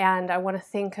 And I want to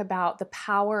think about the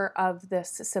power of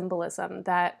this symbolism,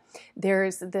 that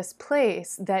there's this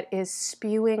place that is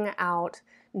spewing out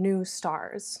new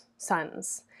stars,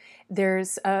 suns.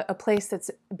 There's a place that's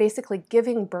basically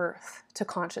giving birth to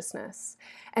consciousness.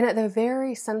 And at the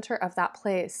very center of that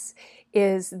place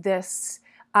is this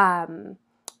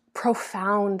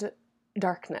profound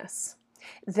darkness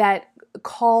that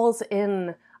calls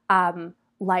in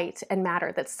light and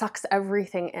matter, that sucks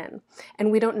everything in.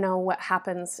 And we don't know what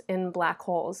happens in black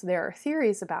holes. There are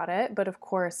theories about it, but of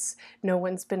course, no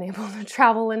one's been able to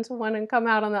travel into one and come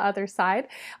out on the other side.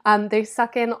 They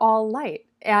suck in all light.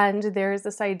 And there's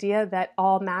this idea that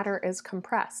all matter is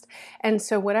compressed. And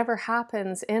so whatever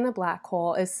happens in a black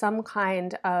hole is some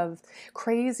kind of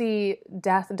crazy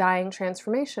death, dying,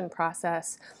 transformation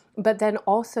process. But then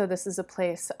also this is a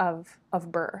place of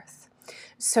birth.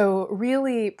 So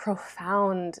really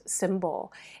profound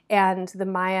symbol. And the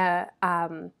Maya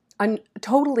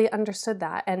totally understood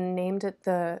that and named it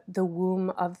the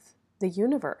womb of the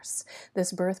universe,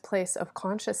 this birthplace of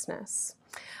consciousness.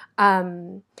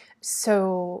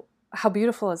 So how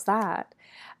beautiful is that?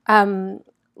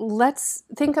 Let's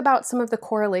think about some of the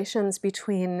correlations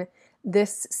between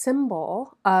this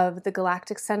symbol of the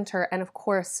galactic center and, of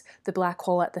course, the black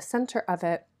hole at the center of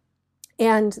it,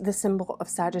 and the symbol of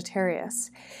Sagittarius.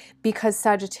 Because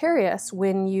Sagittarius,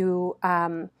 when you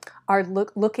are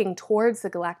looking towards the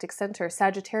galactic center,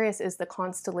 Sagittarius is the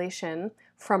constellation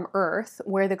from Earth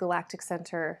where the galactic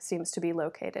center seems to be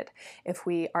located. If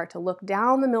we are to look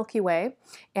down the Milky Way,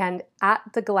 and at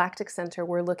the galactic center,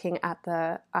 we're looking at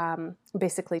the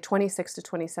basically 26 to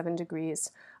 27 degrees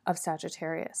of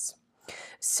Sagittarius.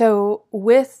 So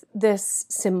with this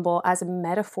symbol as a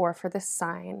metaphor for this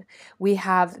sign, we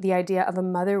have the idea of a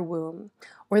mother womb,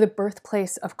 or the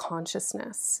birthplace of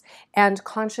consciousness. And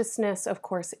consciousness, of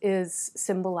course, is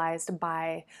symbolized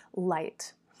by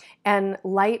light. And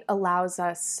light allows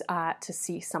us to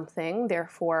see something,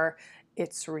 therefore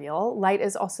it's real. Light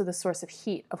is also the source of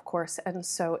heat, of course, and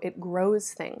so it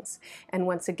grows things. And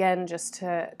once again, just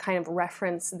to kind of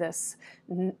reference this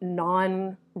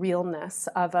non-realness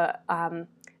of a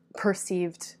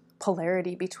perceived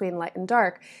polarity between light and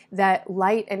dark, that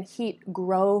light and heat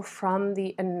grow from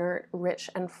the inert, rich,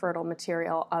 and fertile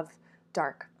material of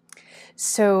dark.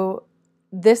 So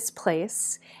this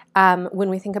place, when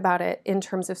we think about it in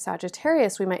terms of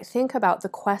Sagittarius, we might think about the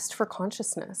quest for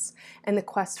consciousness and the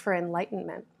quest for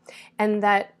enlightenment. And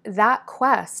that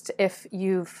quest, if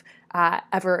you've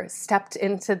ever stepped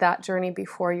into that journey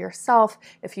before yourself,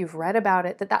 if you've read about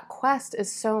it, that quest is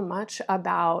so much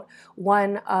about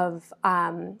one of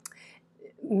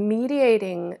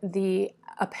mediating the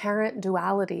apparent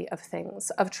duality of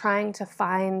things, of trying to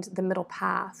find the middle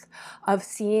path, of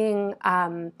seeing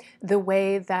the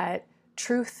way that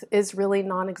truth is really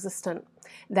non-existent,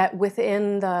 that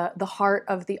within the heart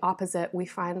of the opposite we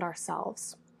find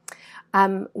ourselves.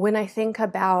 When I think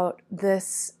about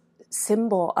this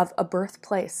symbol of a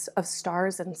birthplace of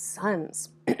stars and suns.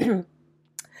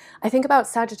 I think about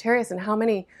Sagittarius and how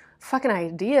many fucking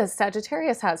ideas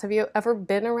Sagittarius has. Have you ever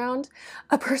been around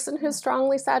a person who's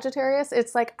strongly Sagittarius?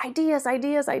 It's like ideas,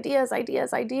 ideas, ideas,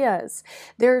 ideas, ideas.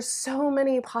 There's so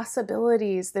many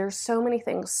possibilities. There's so many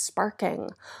things sparking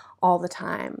all the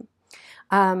time.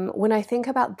 When I think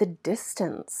about the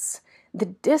distance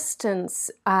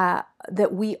that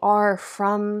we are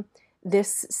from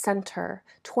this center,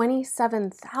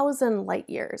 27,000 light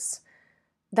years.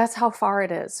 That's how far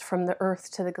it is from the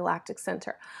Earth to the galactic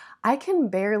center. I can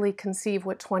barely conceive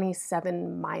what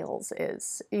 27 miles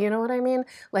is. You know what I mean?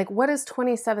 Like, what is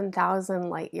 27,000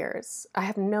 light years? I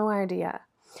have no idea.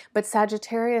 But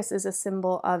Sagittarius is a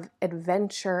symbol of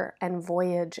adventure and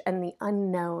voyage and the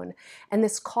unknown, and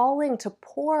this calling to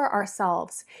pour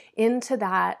ourselves into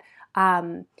that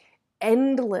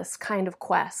endless kind of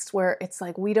quest where it's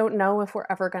like we don't know if we're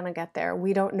ever going to get there.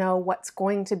 We don't know what's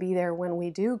going to be there when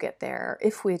we do get there,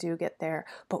 if we do get there,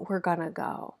 but we're going to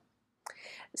go.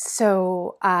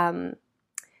 So,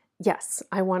 yes,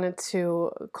 I wanted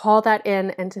to call that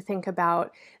in and to think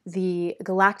about the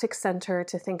galactic center,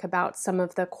 to think about some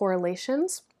of the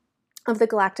correlations of the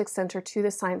galactic center to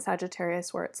the sign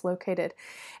Sagittarius where it's located.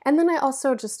 And then I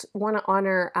also just want to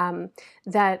honor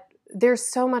that there's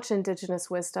so much indigenous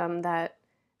wisdom that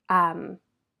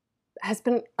has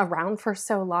been around for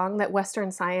so long that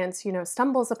Western science,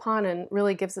 stumbles upon and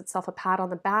really gives itself a pat on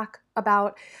the back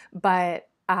about. But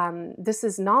this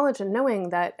is knowledge and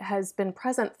knowing that has been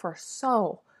present for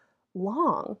so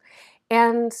long.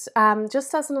 And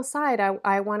just as an aside,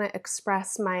 I want to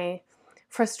express my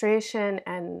frustration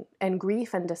and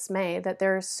grief and dismay that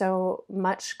there's so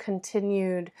much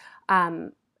continued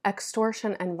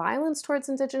extortion and violence towards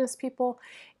Indigenous people.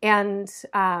 And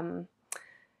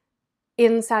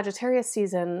in Sagittarius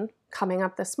season, coming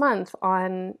up this month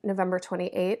on November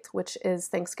 28th, which is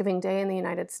Thanksgiving Day in the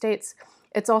United States,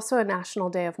 it's also a national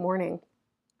day of mourning.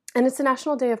 And it's a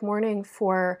national day of mourning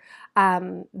for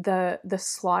the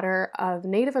slaughter of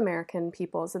Native American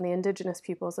peoples and the indigenous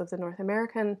peoples of the North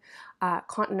American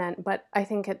continent. But I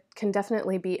think it can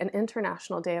definitely be an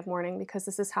international day of mourning because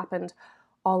this has happened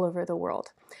all over the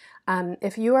world.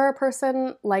 If you are a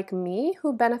person like me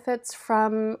who benefits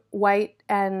from white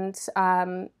and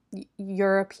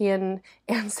European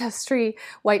ancestry,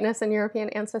 whiteness and European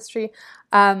ancestry,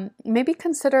 maybe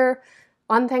consider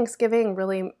on Thanksgiving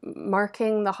really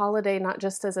marking the holiday not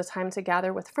just as a time to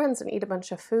gather with friends and eat a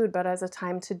bunch of food, but as a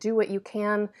time to do what you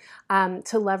can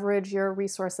to leverage your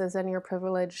resources and your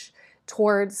privilege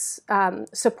towards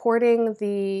supporting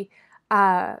the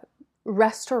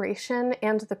restoration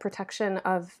and the protection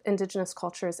of Indigenous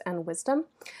cultures and wisdom.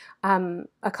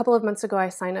 A couple of months ago, I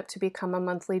signed up to become a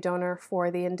monthly donor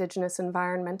for the Indigenous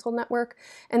Environmental Network,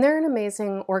 and they're an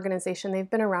amazing organization. They've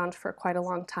been around for quite a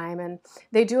long time, and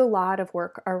they do a lot of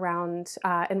work around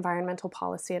environmental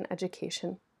policy and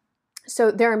education. So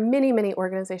there are many, many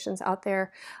organizations out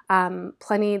there,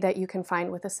 plenty that you can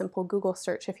find with a simple Google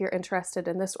search. If you're interested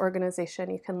in this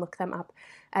organization, you can look them up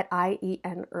at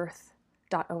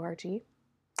ienearth.org.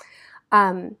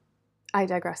 I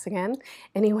digress again.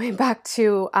 Anyway, back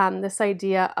to this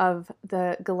idea of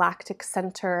the galactic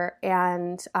center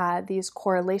and these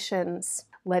correlations.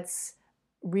 Let's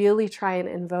really try and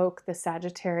invoke the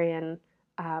Sagittarian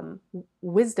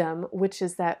wisdom, which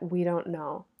is that we don't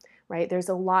know, right? There's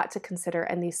a lot to consider,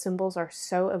 and these symbols are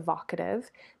so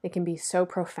evocative. They can be so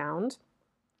profound.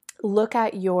 Look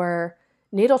at your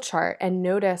natal chart and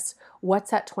notice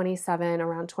what's at 27,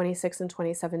 around 26 and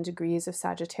 27 degrees of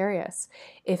Sagittarius.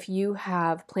 If you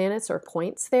have planets or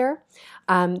points there,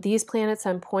 these planets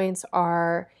and points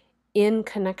are in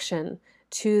connection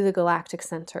to the galactic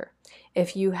center.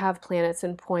 If you have planets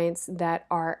and points that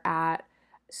are at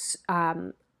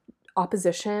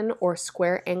opposition or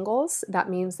square angles, that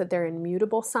means that they're in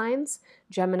mutable signs,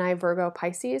 Gemini, Virgo,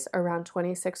 Pisces, around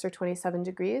 26 or 27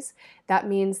 degrees. That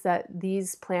means that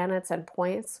these planets and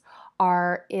points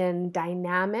are in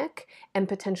dynamic and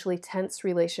potentially tense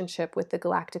relationship with the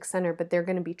galactic center, but they're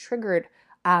going to be triggered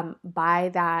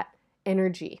by that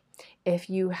energy. If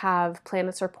you have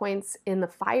planets or points in the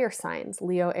fire signs,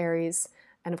 Leo, Aries,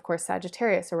 and of course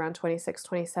Sagittarius around 26,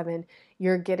 27,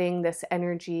 you're getting this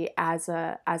energy as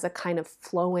a kind of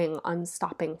flowing,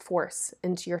 unstopping force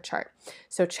into your chart.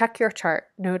 So check your chart,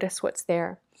 notice what's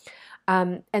there.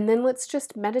 And then let's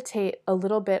just meditate a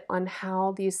little bit on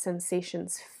how these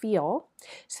sensations feel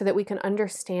so that we can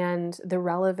understand the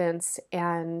relevance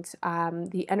and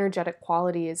the energetic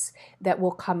qualities that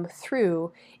will come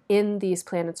through in these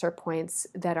planets or points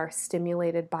that are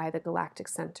stimulated by the galactic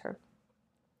center.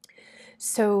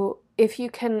 So if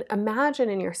you can imagine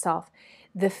in yourself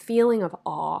the feeling of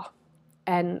awe,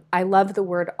 and I love the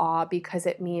word awe because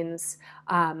it means,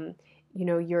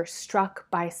 you're struck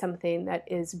by something that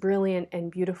is brilliant and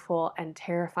beautiful and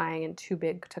terrifying and too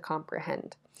big to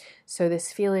comprehend. So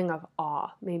this feeling of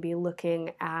awe, maybe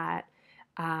looking at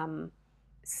the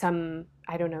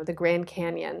Grand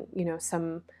Canyon,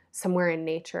 somewhere in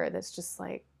nature that's just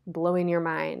like blowing your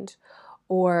mind.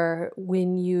 Or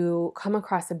when you come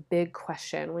across a big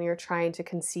question, when you're trying to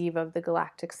conceive of the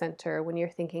galactic center, when you're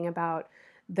thinking about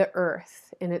the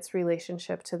earth in its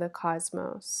relationship to the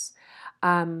cosmos,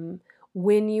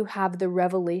 when you have the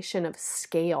revelation of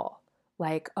scale,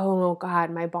 like, oh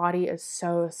God, my body is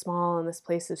so small and this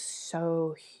place is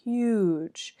so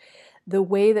huge, the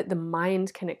way that the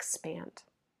mind can expand.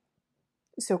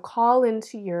 So call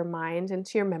into your mind,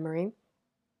 into your memory,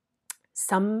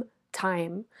 some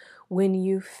time when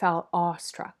you felt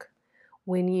awestruck,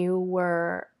 when you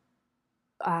were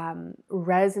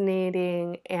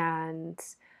resonating and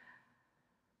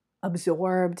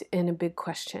absorbed in a big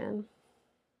question,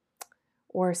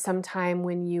 or sometime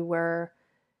when you were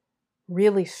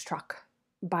really struck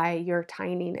by your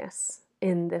tininess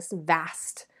in this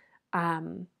vast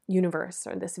universe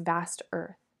or this vast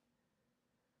earth.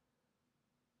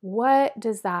 What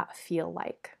does that feel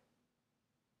like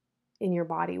in your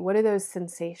body? What do those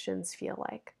sensations feel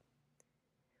like?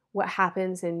 What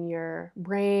happens in your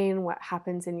brain? What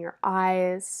happens in your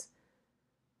eyes?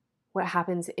 What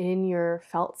happens in your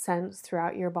felt sense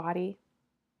throughout your body?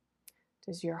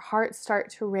 Does your heart start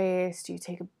to race? Do you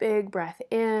take a big breath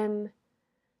in?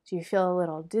 Do you feel a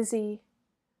little dizzy?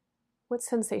 What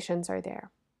sensations are there?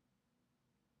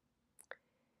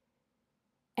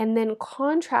 And then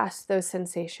contrast those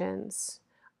sensations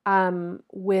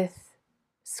with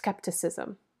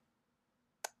skepticism,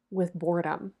 with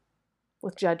boredom,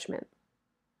 with judgment.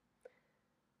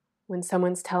 When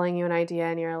someone's telling you an idea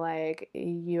and you're like,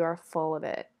 you are full of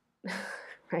it,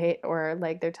 right? Or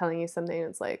like they're telling you something and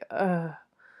it's like, ugh,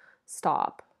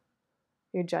 stop.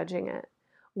 You're judging it.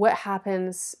 What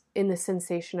happens in the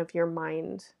sensation of your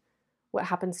mind? What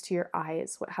happens to your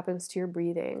eyes? What happens to your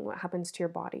breathing? What happens to your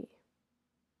body?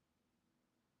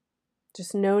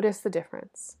 Just notice the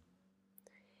difference.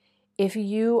 If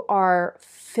you are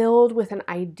filled with an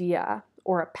idea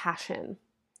or a passion,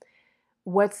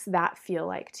 what's that feel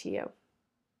like to you?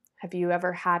 Have you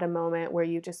ever had a moment where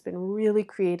you've just been really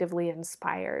creatively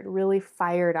inspired, really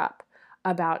fired up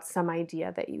about some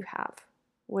idea that you have?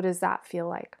 What does that feel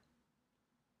like?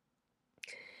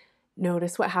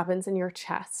 Notice what happens in your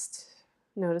chest.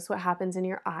 Notice what happens in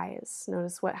your eyes.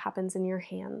 Notice what happens in your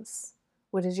hands.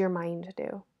 What does your mind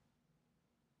do?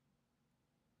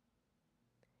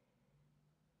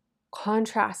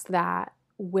 Contrast that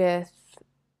with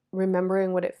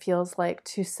remembering what it feels like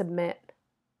to submit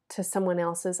to someone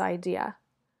else's idea,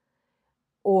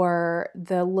 or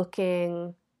the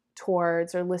looking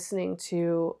towards or listening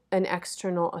to an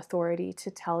external authority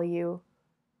to tell you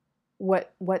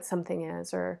what something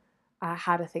is, or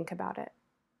how to think about it.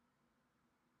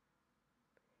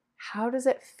 How does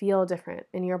it feel different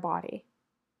in your body?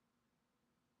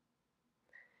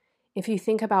 If you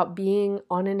think about being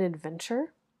on an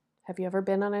adventure, have you ever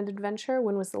been on an adventure?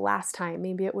 When was the last time?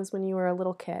 Maybe it was when you were a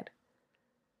little kid.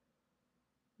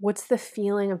 What's the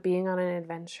feeling of being on an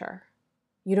adventure?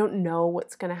 You don't know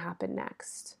what's going to happen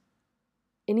next.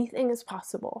 Anything is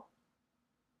possible.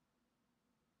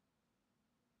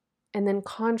 And then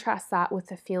contrast that with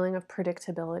the feeling of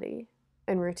predictability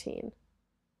and routine.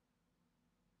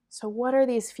 So what are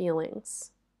these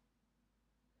feelings?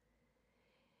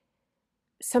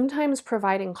 Sometimes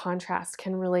providing contrast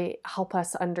can really help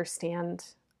us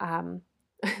understand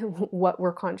what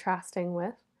we're contrasting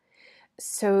with.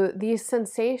 So these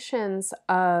sensations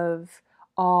of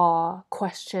awe,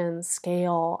 question,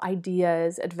 scale,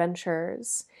 ideas,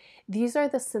 adventures, these are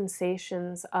the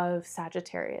sensations of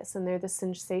Sagittarius, and they're the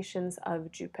sensations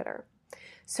of Jupiter.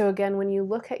 So again, when you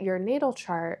look at your natal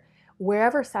chart,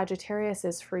 wherever Sagittarius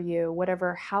is for you,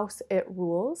 whatever house it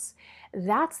rules,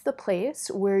 that's the place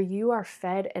where you are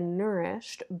fed and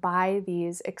nourished by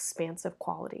these expansive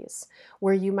qualities,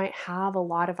 where you might have a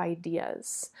lot of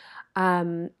ideas.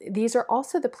 These are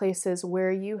also the places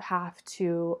where you have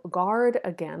to guard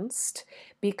against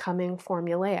becoming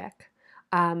formulaic.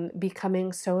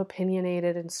 Becoming so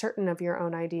opinionated and certain of your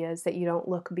own ideas that you don't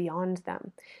look beyond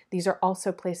them. These are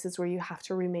also places where you have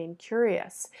to remain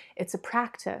curious. It's a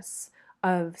practice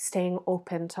of staying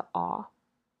open to awe.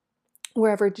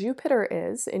 Wherever Jupiter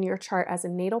is in your chart as a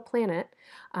natal planet,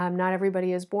 not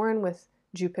everybody is born with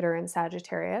Jupiter in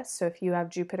Sagittarius, so if you have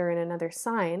Jupiter in another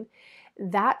sign,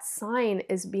 that sign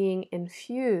is being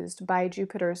infused by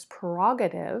Jupiter's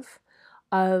prerogative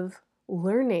of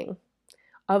learning,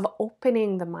 of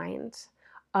opening the mind,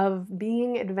 of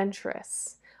being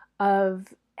adventurous,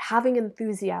 of having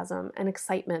enthusiasm and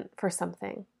excitement for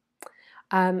something.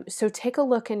 So take a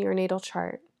look in your natal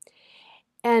chart.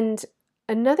 And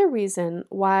another reason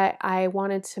why I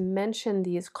wanted to mention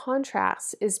these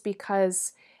contrasts is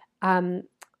because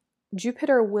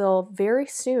Jupiter will very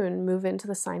soon move into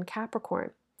the sign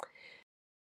Capricorn.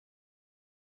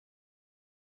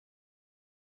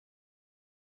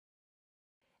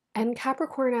 And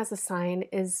Capricorn as a sign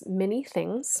is many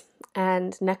things.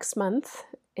 And next month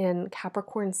in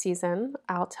Capricorn season,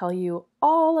 I'll tell you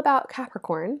all about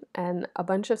Capricorn and a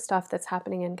bunch of stuff that's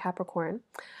happening in Capricorn.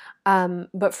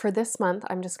 But for this month,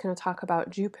 I'm just going to talk about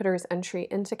Jupiter's entry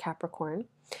into Capricorn.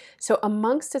 So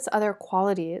amongst its other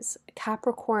qualities,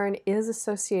 Capricorn is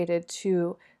associated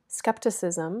to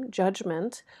skepticism,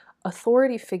 judgment,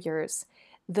 authority figures,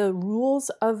 the rules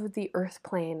of the earth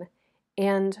plane,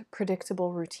 and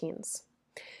predictable routines.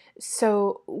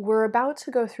 So we're about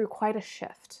to go through quite a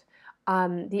shift.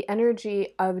 The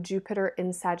energy of Jupiter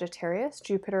in Sagittarius,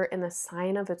 Jupiter in the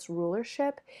sign of its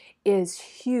rulership, is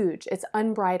huge. It's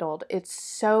unbridled. It's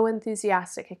so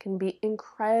enthusiastic. It can be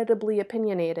incredibly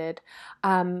opinionated,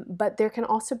 but there can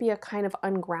also be a kind of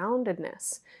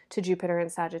ungroundedness to Jupiter in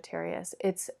Sagittarius.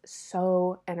 It's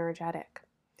so energetic.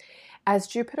 As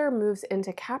Jupiter moves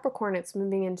into Capricorn, it's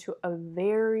moving into a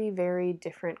very, very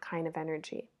different kind of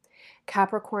energy.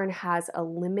 Capricorn has a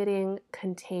limiting,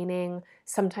 containing,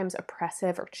 sometimes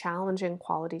oppressive or challenging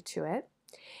quality to it.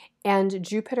 And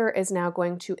Jupiter is now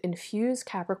going to infuse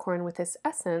Capricorn with its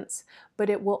essence, but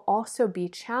it will also be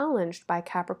challenged by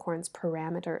Capricorn's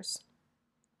parameters.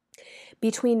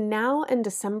 Between now and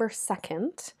December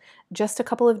 2nd, just a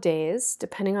couple of days,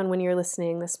 depending on when you're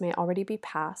listening, this may already be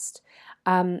past,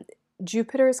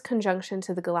 Jupiter's conjunction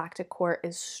to the galactic core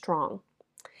is strong.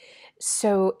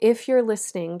 So if you're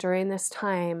listening during this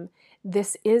time,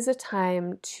 this is a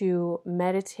time to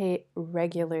meditate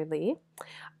regularly.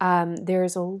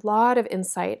 There's a lot of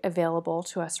insight available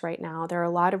to us right now. There are a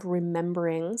lot of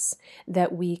rememberings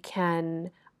that we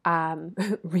can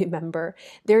remember.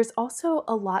 There's also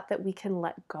a lot that we can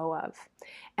let go of.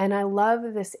 And I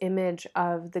love this image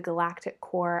of the galactic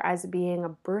core as being a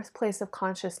birthplace of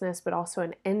consciousness, but also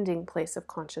an ending place of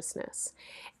consciousness.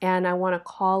 And I want to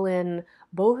call in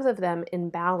both of them in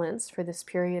balance for this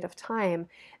period of time,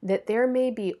 that there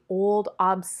may be old,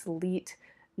 obsolete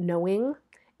knowing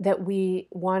that we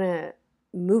want to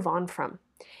move on from.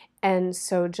 And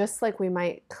so just like we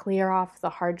might clear off the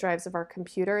hard drives of our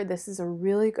computer, this is a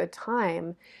really good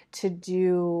time to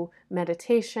do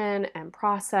meditation and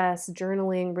process,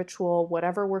 journaling, ritual,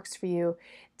 whatever works for you,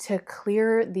 to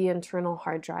clear the internal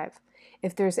hard drive.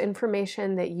 If there's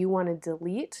information that you want to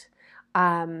delete,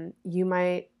 you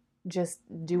might just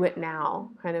do it now,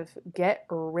 kind of get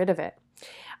rid of it.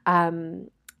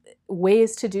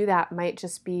 Ways to do that might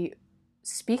just be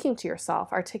speaking to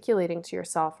yourself, articulating to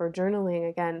yourself, or journaling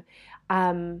again.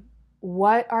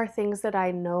 What are things that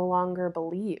I no longer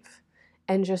believe?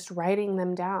 And just writing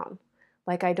them down.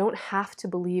 Like, I don't have to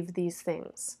believe these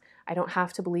things. I don't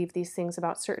have to believe these things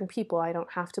about certain people. I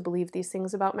don't have to believe these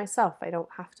things about myself. I don't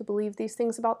have to believe these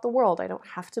things about the world. I don't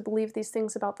have to believe these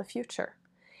things about the future.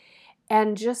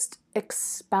 And just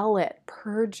expel it,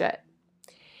 purge it.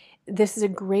 This is a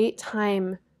great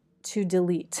time to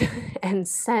delete and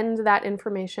send that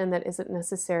information that isn't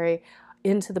necessary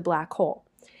into the black hole.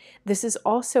 This is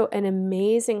also an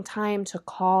amazing time to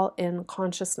call in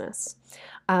consciousness.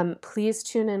 Please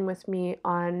tune in with me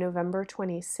on November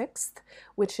 26th,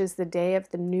 which is the day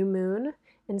of the new moon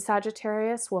in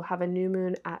Sagittarius. We'll have a new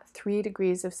moon at 3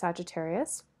 degrees of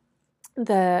Sagittarius.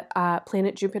 The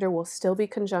planet Jupiter will still be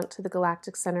conjunct to the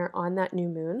galactic center on that new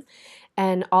moon,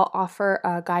 and I'll offer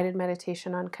a guided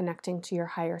meditation on connecting to your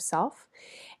higher self.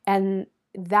 And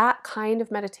that kind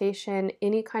of meditation,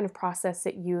 any kind of process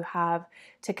that you have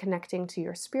to connecting to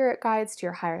your spirit guides, to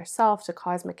your higher self, to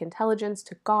cosmic intelligence,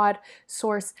 to God,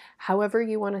 source, however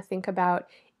you want to think about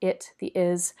it, the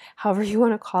is, however you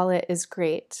want to call it, is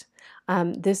great.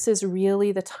 This is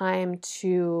really the time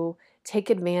to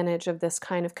take advantage of this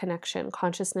kind of connection.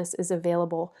 Consciousness is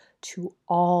available to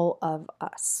all of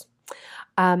us.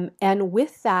 And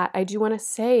with that, I do want to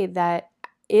say that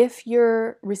if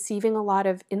you're receiving a lot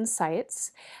of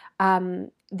insights,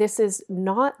 this is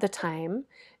not the time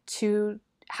to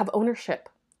have ownership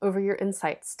over your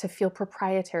insights, to feel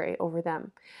proprietary over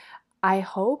them. I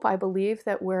believe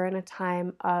that we're in a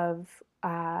time of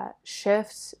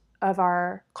shift of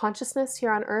our consciousness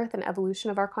here on Earth and evolution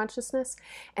of our consciousness.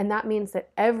 And that means that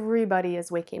everybody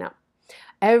is waking up.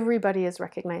 Everybody is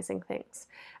recognizing things.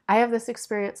 I have this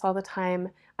experience all the time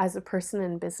as a person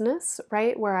in business,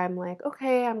 right? Where I'm like,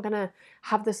 okay, I'm going to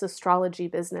have this astrology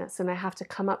business and I have to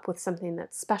come up with something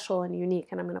that's special and unique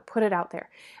and I'm going to put it out there.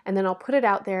 And then I'll put it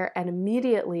out there and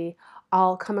immediately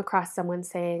I'll come across someone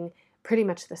saying pretty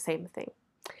much the same thing.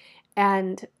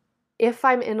 And if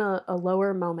I'm in a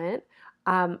lower moment,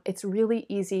 it's really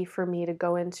easy for me to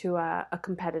go into a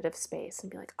competitive space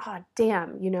and be like, oh,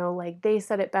 damn, like they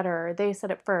said it better, or they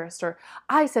said it first, or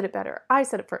I said it better, I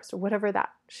said it first, or whatever that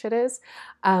shit is.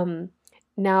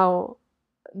 Now,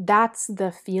 that's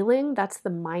the feeling, that's the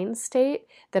mind state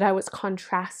that I was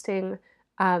contrasting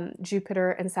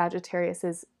Jupiter and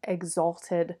Sagittarius's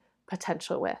exalted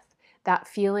potential with. That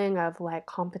feeling of like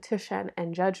competition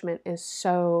and judgment is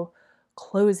so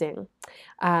closing.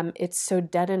 It's so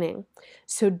deadening.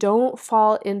 So don't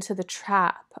fall into the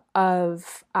trap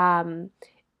of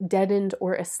deadened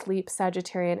or asleep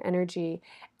Sagittarian energy.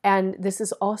 And this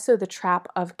is also the trap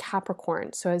of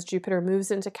Capricorn. So as Jupiter moves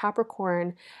into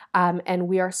Capricorn, and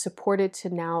we are supported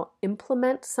to now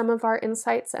implement some of our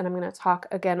insights, and I'm going to talk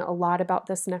again a lot about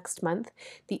this next month,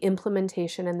 the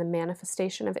implementation and the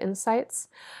manifestation of insights.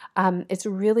 It's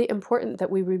really important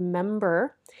that we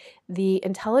remember the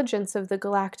intelligence of the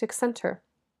galactic center,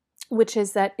 which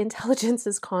is that intelligence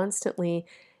is constantly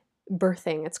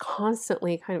birthing. It's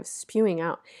constantly kind of spewing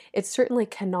out. It certainly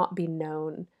cannot be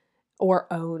known or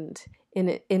owned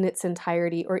in its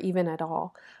entirety or even at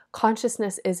all.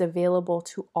 Consciousness is available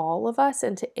to all of us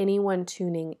and to anyone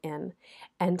tuning in.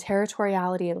 And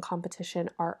territoriality and competition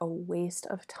are a waste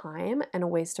of time and a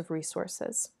waste of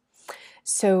resources.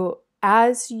 So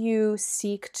as you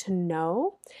seek to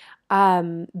know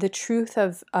the truth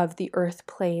of the earth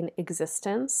plane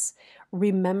existence,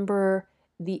 remember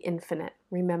the infinite,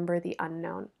 remember the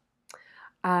unknown.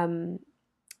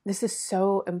 This is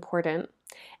so important.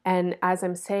 And as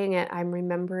I'm saying it, I'm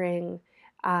remembering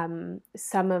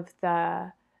some of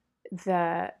the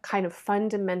kind of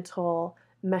fundamental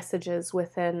messages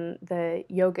within the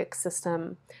yogic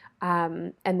system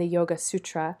and the Yoga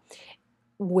Sutra,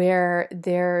 where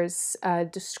there's a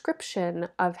description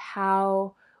of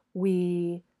how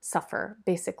we suffer,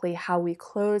 basically how we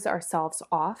close ourselves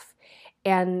off,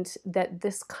 and that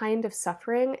this kind of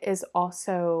suffering is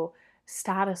also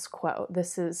status quo.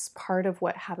 This is part of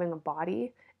what having a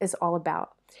body is all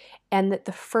about. And that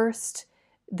the first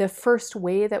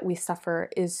way that we suffer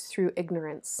is through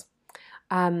ignorance.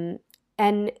 And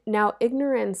now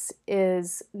ignorance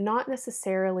is not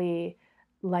necessarily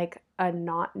like a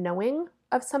not knowing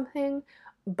of something,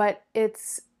 but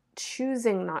it's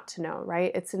choosing not to know,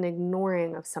 right? It's an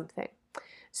ignoring of something.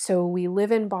 So we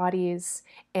live in bodies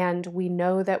and we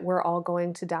know that we're all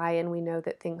going to die and we know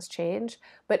that things change.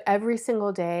 But every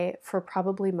single day, for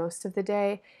probably most of the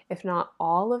day, if not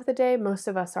all of the day, most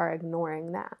of us are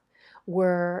ignoring that.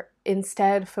 We're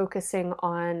instead focusing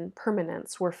on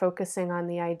permanence. We're focusing on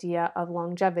the idea of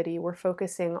longevity. We're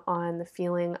focusing on the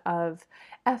feeling of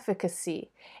efficacy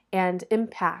and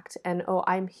impact. And, oh,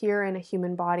 I'm here in a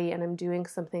human body and I'm doing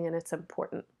something and it's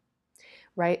important,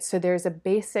 right? So there's a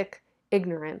basic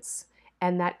ignorance,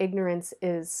 and that ignorance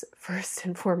is first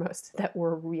and foremost that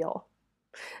we're real,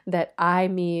 that I,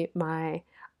 me, my,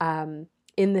 in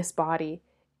this body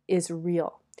is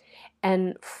real.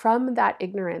 And from that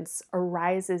ignorance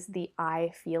arises the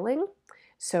I feeling.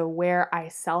 So where I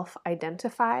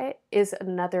self-identify is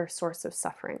another source of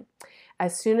suffering.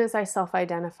 As soon as I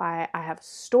self-identify, I have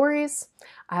stories.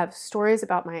 I have stories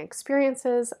about my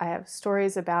experiences. I have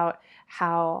stories about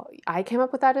how I came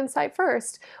up with that insight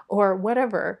first, or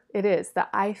whatever it is. The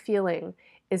I feeling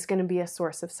is going to be a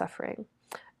source of suffering.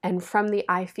 And from the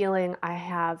I feeling, I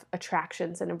have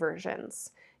attractions and aversions.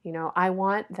 I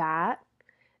want that.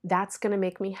 That's going to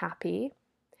make me happy.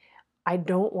 I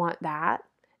don't want that.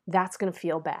 That's going to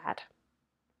feel bad.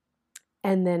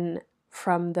 And then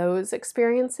from those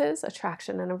experiences,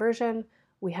 attraction and aversion,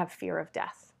 we have fear of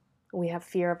death. We have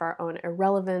fear of our own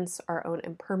irrelevance, our own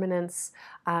impermanence,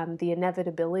 the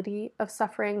inevitability of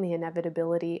suffering, the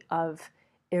inevitability of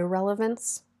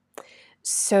irrelevance.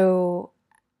 So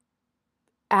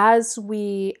as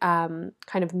we kind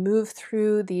of move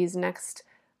through these next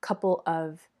couple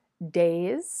of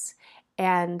days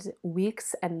and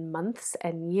weeks and months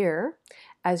and year,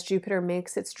 as Jupiter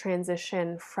makes its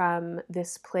transition from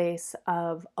this place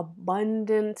of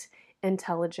abundant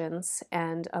intelligence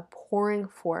and a pouring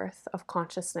forth of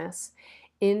consciousness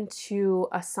into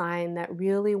a sign that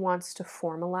really wants to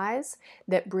formalize,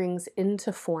 that brings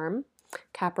into form.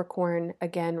 Capricorn,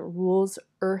 again, rules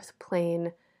earth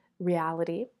plane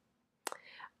reality.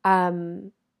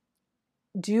 Do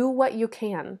what you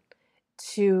can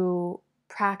to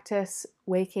practice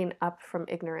waking up from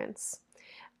ignorance.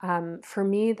 For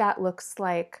me, that looks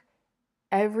like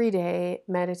every day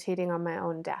meditating on my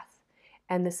own death.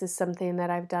 And this is something that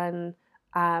I've done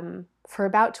for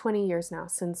about 20 years now,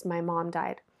 since my mom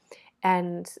died.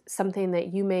 And something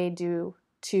that you may do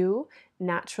too,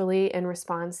 naturally in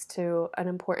response to an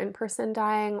important person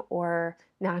dying, or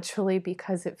naturally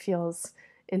because it feels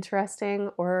interesting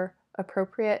or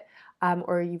appropriate,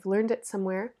 or you've learned it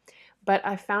somewhere. But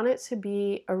I found it to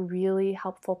be a really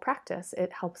helpful practice.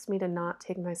 It helps me to not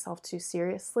take myself too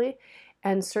seriously.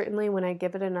 And certainly when I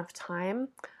give it enough time,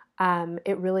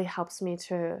 it really helps me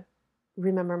to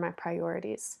remember my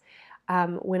priorities.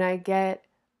 When I get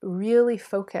really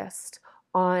focused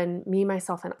on me,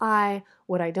 myself, and I,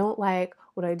 what I don't like,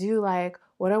 what I do like,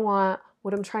 what I want,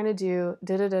 what I'm trying to do,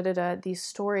 these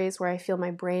stories where I feel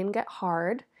my brain get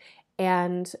hard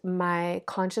and my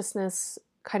consciousness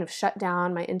kind of shut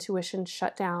down, my intuition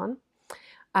shut down,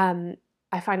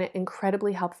 I find it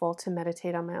incredibly helpful to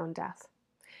meditate on my own death.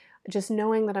 Just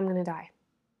knowing that I'm going to die,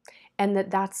 and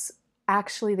that that's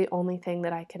actually the only thing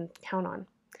that I can count on.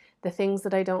 The things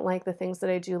that I don't like, the things that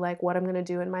I do like, what I'm going to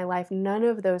do in my life, none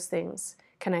of those things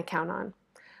can I count on.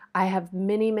 I have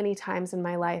many, many times in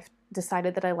my life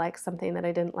decided that I like something that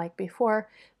I didn't like before.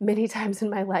 Many times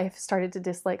in my life started to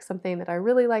dislike something that I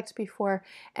really liked before.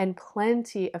 And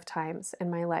plenty of times in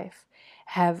my life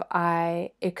have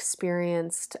I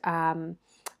experienced a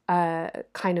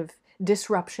kind of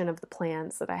disruption of the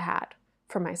plans that I had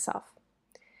for myself.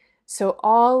 So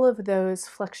all of those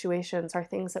fluctuations are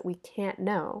things that we can't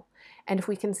know. And if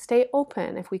we can stay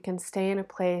open, if we can stay in a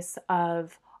place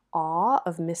of awe,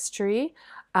 of mystery,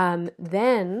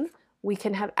 then we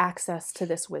can have access to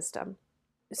this wisdom.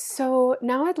 So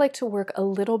now I'd like to work a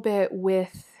little bit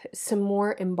with some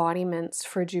more embodiments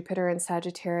for Jupiter and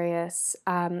Sagittarius,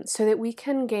 so that we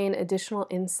can gain additional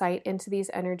insight into these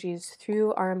energies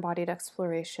through our embodied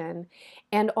exploration,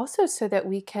 and also so that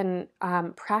we can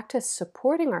practice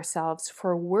supporting ourselves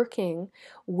for working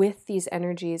with these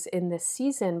energies in this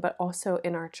season, but also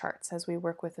in our charts as we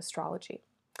work with astrology.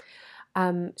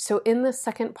 So in the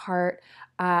second part,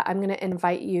 I'm going to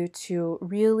invite you to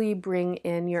really bring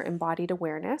in your embodied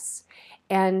awareness.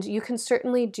 And you can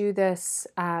certainly do this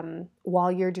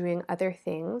while you're doing other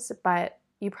things, but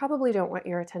you probably don't want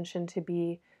your attention to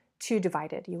be too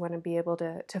divided. You want to be able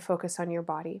to focus on your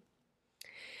body.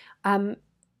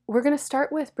 We're going to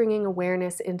start with bringing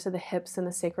awareness into the hips and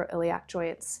the sacroiliac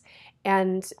joints.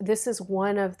 And this is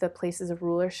one of the places of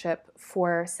rulership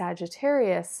for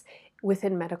Sagittarius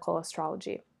within medical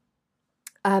astrology.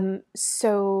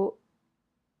 So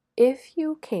if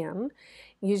you can,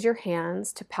 use your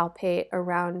hands to palpate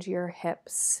around your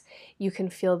hips. You can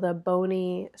feel the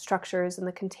bony structures in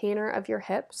the container of your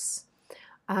hips.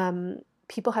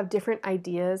 People have different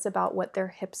ideas about what their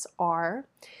hips are.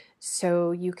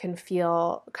 So you can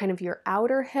feel kind of your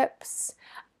outer hips,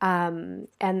 and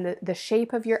the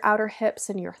shape of your outer hips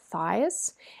and your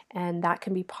thighs. And that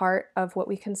can be part of what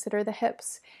we consider the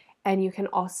hips. And you can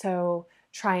also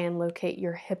try and locate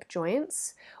your hip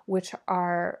joints, which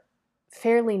are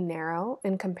fairly narrow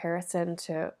in comparison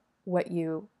to what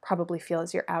you probably feel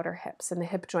as your outer hips. And the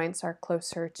hip joints are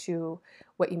closer to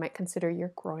what you might consider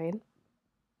your groin.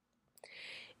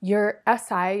 Your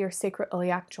SI, your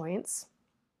sacroiliac joints,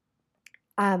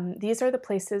 these are the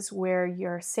places where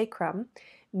your sacrum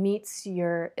meets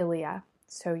your ilia.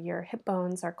 So your hip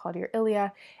bones are called your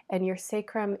ilia, and your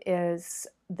sacrum is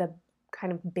the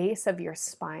kind of base of your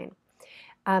spine.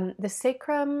 The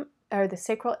sacrum, or the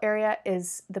sacral area,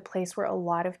 is the place where a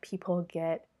lot of people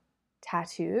get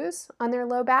tattoos on their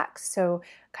low backs. So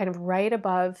kind of right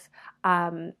above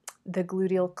the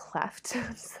gluteal cleft,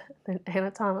 an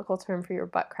anatomical term for your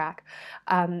butt crack.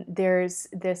 There's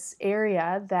this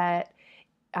area that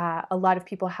a lot of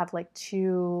people have like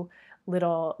two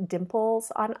little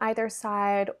dimples on either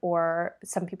side, or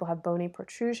some people have bony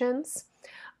protrusions.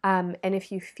 And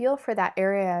if you feel for that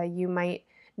area, you might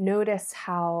notice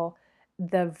how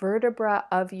the vertebra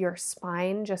of your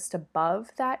spine just above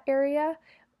that area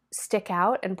stick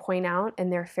out and point out,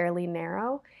 and they're fairly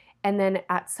narrow. And then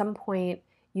at some point,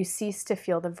 you cease to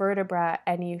feel the vertebra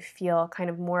and you feel kind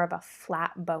of more of a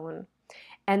flat bone.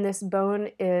 And this bone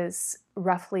is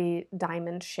roughly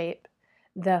diamond shape.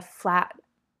 The flat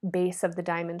base of the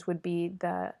diamond would be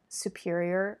the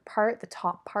superior part, the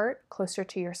top part, closer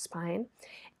to your spine.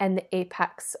 And the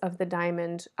apex of the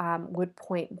diamond would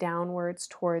point downwards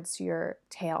towards your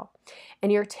tail.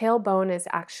 And your tailbone is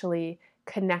actually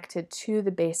connected to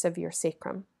the base of your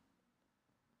sacrum.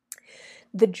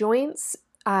 The joints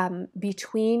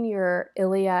between your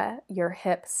ilia, your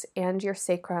hips, and your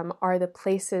sacrum are the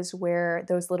places where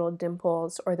those little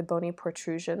dimples or the bony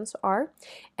protrusions are.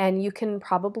 And you can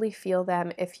probably feel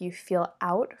them if you feel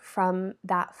out from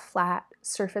that flat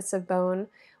surface of bone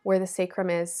where the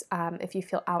sacrum is, if you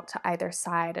feel out to either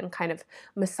side and kind of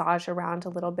massage around a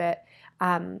little bit.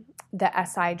 The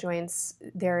SI joints,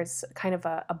 there's kind of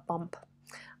a bump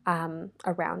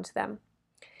around them.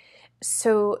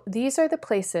 So these are the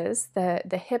places,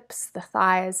 the hips, the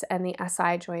thighs, and the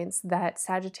SI joints that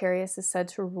Sagittarius is said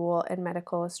to rule in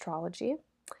medical astrology.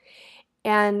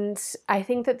 And I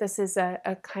think that this is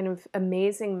a kind of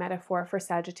amazing metaphor for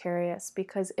Sagittarius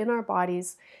because in our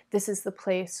bodies, this is the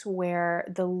place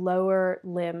where the lower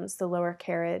limbs, the lower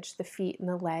carriage, the feet and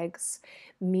the legs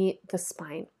meet the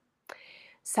spine.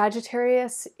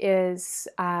 Sagittarius is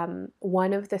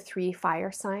one of the 3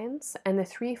 fire signs, and the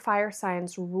 3 fire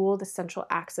signs rule the central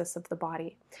axis of the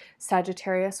body.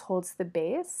 Sagittarius holds the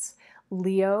base,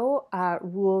 Leo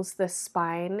rules the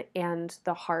spine and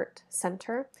the heart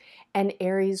center, and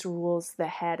Aries rules the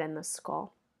head and the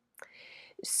skull.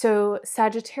 So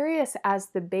Sagittarius as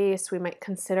the base we might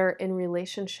consider in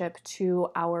relationship to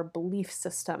our belief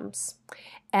systems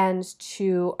and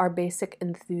to our basic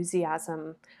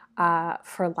enthusiasm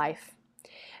for life.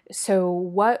 So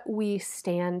what we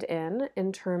stand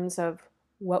in terms of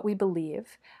what we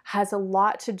believe has a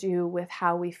lot to do with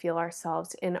how we feel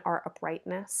ourselves in our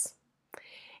uprightness.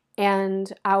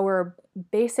 And our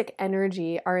basic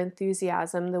energy, our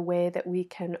enthusiasm, the way that we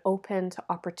can open to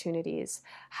opportunities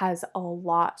has a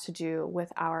lot to do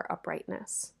with our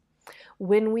uprightness.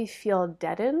 When we feel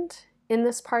deadened in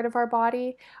this part of our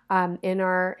body, in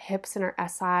our hips and our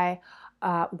SI,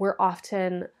 we're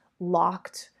often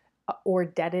locked or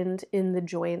deadened in the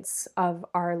joints of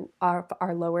our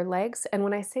lower legs. And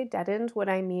when I say deadened, what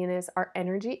I mean is our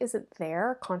energy isn't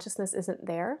there, consciousness isn't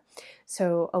there.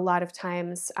 So a lot of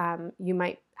times you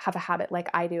might have a habit like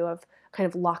I do of kind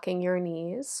of locking your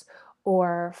knees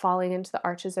or falling into the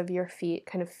arches of your feet,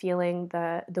 kind of feeling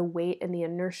the weight and the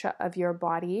inertia of your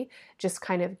body just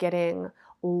kind of getting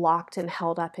locked and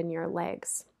held up in your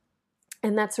legs.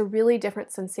 And that's a really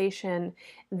different sensation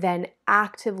than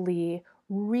actively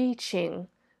reaching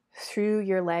through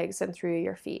your legs and through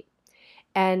your feet.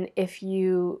 And if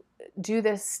you do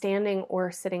this standing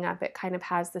or sitting up, it kind of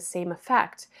has the same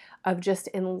effect of just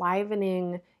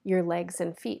enlivening your legs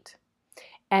and feet.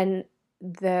 And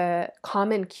the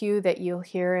common cue that you'll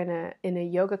hear in a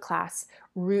yoga class,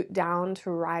 root down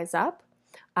to rise up,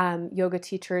 yoga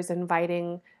teachers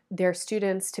inviting their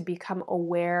students to become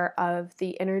aware of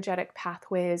the energetic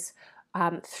pathways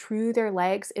through their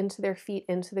legs, into their feet,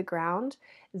 into the ground,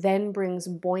 then brings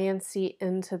buoyancy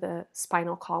into the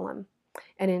spinal column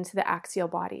and into the axial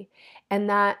body. And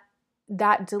that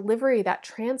delivery, that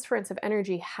transference of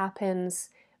energy happens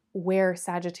where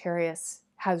Sagittarius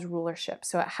has rulership.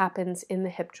 So it happens in the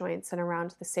hip joints and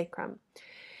around the sacrum.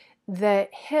 The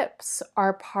hips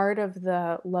are part of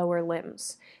the lower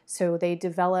limbs. So they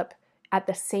develop at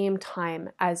the same time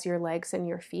as your legs and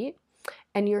your feet.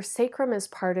 And your sacrum is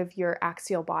part of your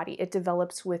axial body. It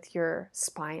develops with your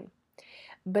spine.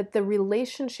 But the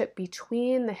relationship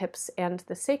between the hips and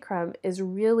the sacrum is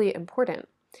really important.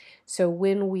 So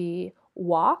when we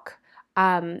walk,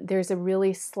 there's a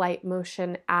really slight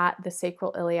motion at the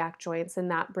sacral iliac joints, and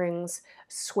that brings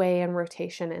sway and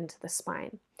rotation into the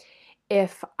spine.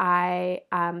 If I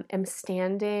am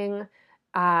standing,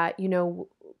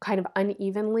 kind of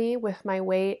unevenly with my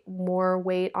weight, more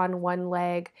weight on one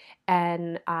leg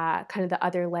and kind of the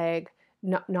other leg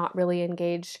not really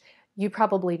engaged, you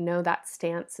probably know that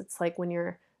stance. It's like when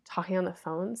you're talking on the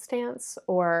phone stance,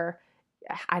 or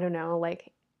I don't know,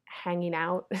 like hanging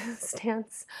out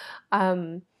stance,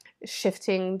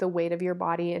 shifting the weight of your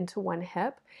body into one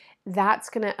hip. That's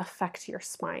going to affect your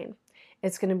spine.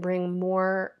 It's going to bring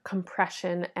more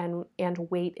compression and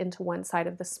weight into one side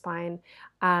of the spine,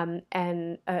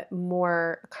 and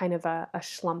more kind of a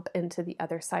slump into the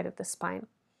other side of the spine.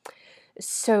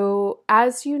 So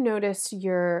as you notice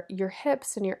your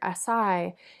hips and your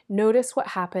SI, notice what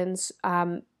happens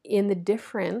in the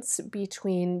difference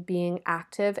between being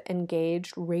active,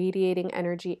 engaged, radiating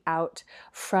energy out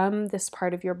from this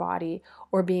part of your body,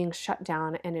 or being shut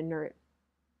down and inert.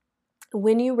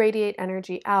 When you radiate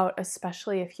energy out,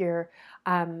 especially if you're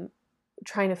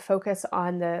trying to focus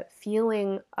on the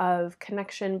feeling of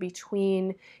connection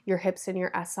between your hips and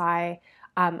your SI,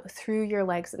 through your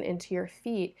legs and into your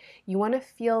feet, you want to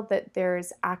feel that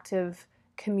there's active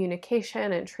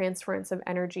communication and transference of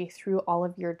energy through all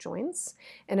of your joints.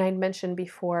 And I'd mentioned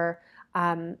before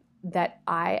that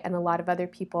I and a lot of other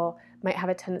people might have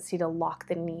a tendency to lock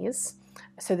the knees.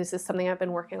 So this is something I've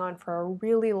been working on for a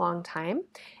really long time.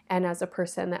 And as a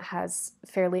person that has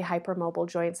fairly hypermobile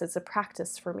joints, it's a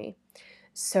practice for me.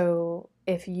 So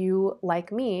if you,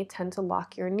 like me, tend to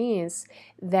lock your knees,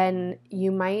 then you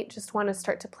might just want to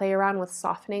start to play around with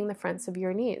softening the fronts of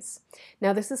your knees.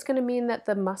 Now, this is going to mean that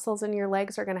the muscles in your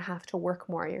legs are going to have to work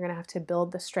more. You're going to have to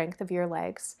build the strength of your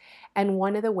legs. And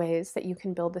one of the ways that you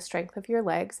can build the strength of your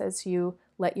legs as you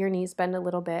let your knees bend a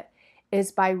little bit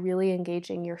is by really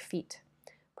engaging your feet.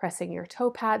 Pressing your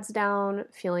toe pads down,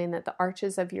 feeling that the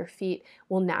arches of your feet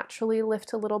will naturally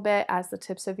lift a little bit as the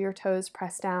tips of your toes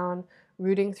press down,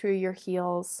 rooting through your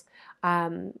heels.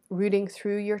 Rooting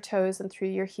through your toes and through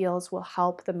your heels will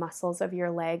help the muscles of your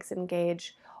legs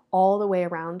engage all the way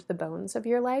around the bones of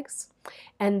your legs.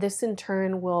 And this in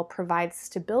turn will provide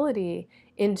stability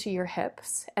into your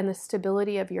hips, and the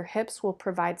stability of your hips will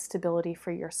provide stability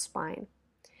for your spine.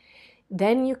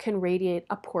 Then you can radiate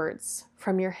upwards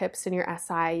from your hips and your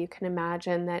SI. You can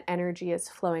imagine that energy is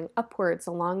flowing upwards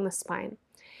along the spine.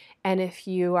 And if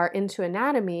you are into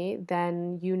anatomy,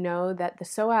 then you know that the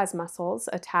psoas muscles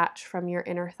attach from your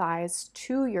inner thighs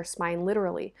to your spine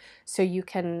literally. So you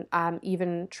can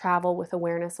even travel with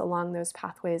awareness along those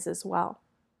pathways as well.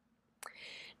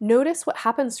 Notice what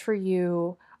happens for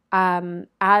you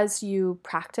as you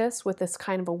practice with this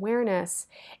kind of awareness.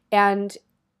 And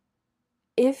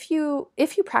if you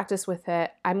practice with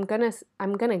it, I'm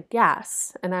gonna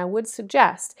guess, and I would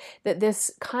suggest that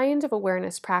this kind of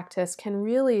awareness practice can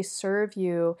really serve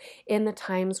you in the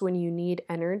times when you need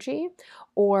energy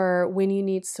or when you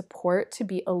need support to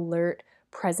be alert,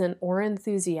 present, or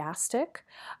enthusiastic,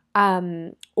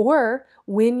 or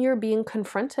when you're being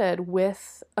confronted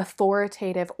with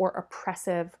authoritative or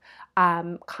oppressive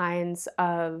kinds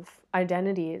of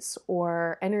identities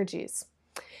or energies.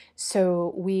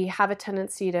 So we have a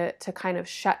tendency to kind of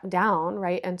shut down,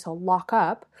 right, and to lock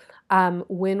up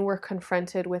when we're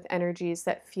confronted with energies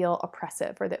that feel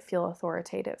oppressive or that feel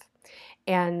authoritative.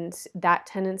 And that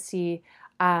tendency,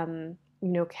 can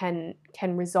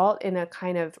result in a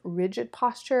kind of rigid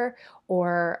posture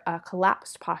or a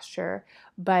collapsed posture,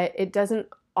 but it doesn't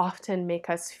often make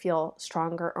us feel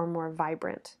stronger or more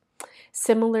vibrant.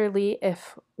 Similarly,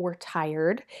 if we're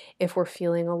tired, if we're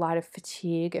feeling a lot of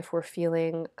fatigue, if we're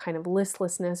feeling kind of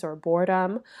listlessness or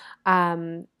boredom,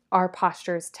 our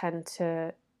postures tend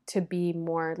to be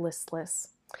more listless.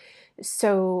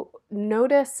 So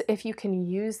notice if you can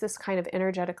use this kind of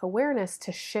energetic awareness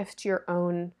to shift your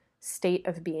own state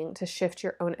of being, to shift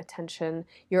your own attention,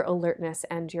 your alertness,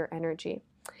 and your energy.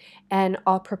 And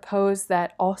I'll propose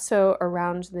that also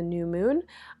around the new moon,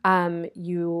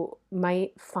 you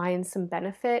might find some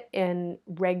benefit in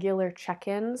regular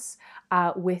check-ins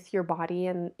with your body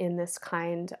and in this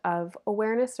kind of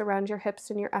awareness around your hips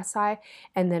and your SI,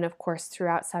 and then of course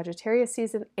throughout Sagittarius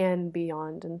season and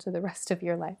beyond into the rest of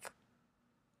your life.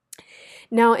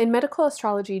 Now, in medical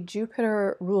astrology,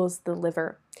 Jupiter rules the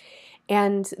liver,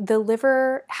 and the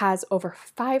liver has over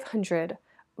 500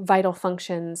 vital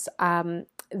functions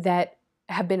that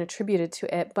have been attributed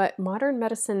to it, but modern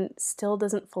medicine still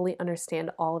doesn't fully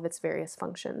understand all of its various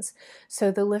functions.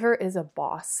 So the liver is a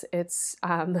boss. It's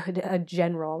a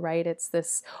general, right? It's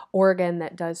this organ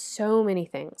that does so many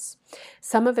things.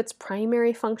 Some of its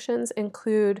primary functions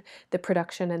include the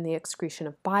production and the excretion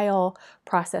of bile,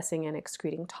 processing and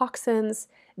excreting toxins,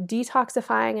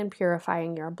 detoxifying and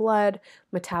purifying your blood,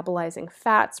 metabolizing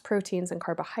fats, proteins, and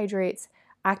carbohydrates,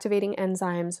 activating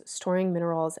enzymes, storing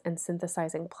minerals, and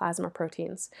synthesizing plasma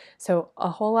proteins. So a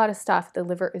whole lot of stuff the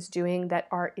liver is doing that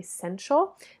are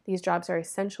essential. These jobs are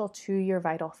essential to your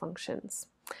vital functions.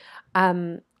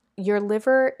 Your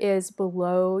liver is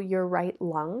below your right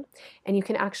lung, and you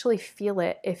can actually feel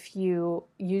it if you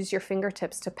use your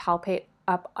fingertips to palpate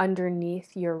up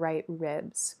underneath your right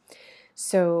ribs.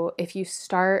 So if you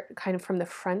start kind of from the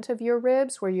front of your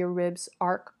ribs, where your ribs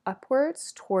arc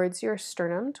upwards towards your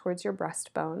sternum, towards your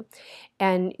breastbone,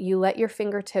 and you let your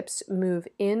fingertips move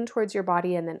in towards your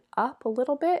body and then up a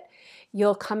little bit,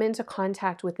 you'll come into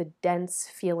contact with a dense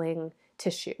feeling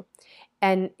tissue.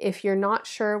 And if you're not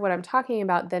sure what I'm talking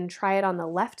about, then try it on the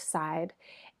left side.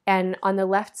 And on the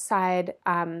left side,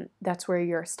 that's where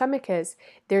your stomach is,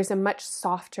 there's a much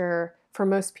softer, for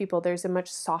most people, there's a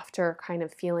much softer kind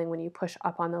of feeling when you push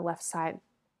up on the left side.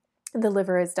 The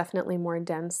liver is definitely more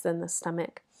dense than the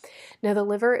stomach. Now, the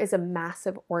liver is a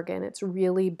massive organ. It's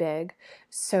really big.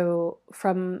 So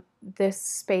from this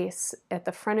space at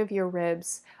the front of your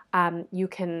ribs, you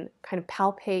can kind of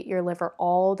palpate your liver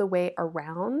all the way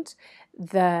around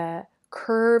the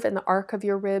curve and the arc of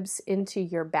your ribs into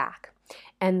your back.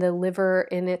 And the liver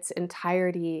in its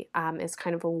entirety is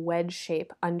kind of a wedge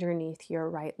shape underneath your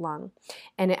right lung.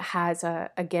 And it has,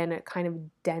 again, a kind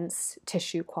of dense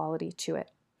tissue quality to it.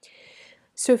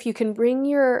 So if you can bring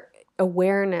your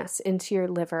awareness into your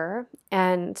liver,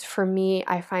 and for me,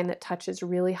 I find that touch is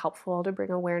really helpful to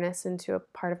bring awareness into a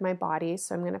part of my body.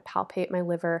 So I'm going to palpate my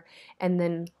liver and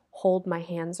then hold my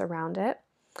hands around it.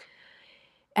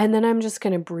 And then I'm just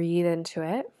going to breathe into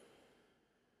it.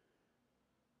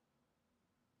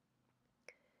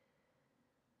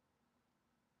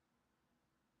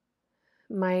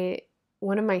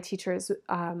 One of my teachers,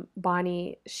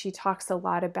 Bonnie, she talks a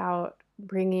lot about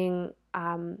bringing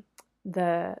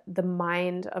the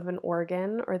mind of an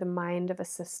organ or the mind of a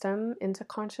system into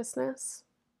consciousness.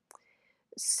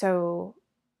 So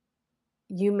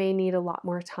you may need a lot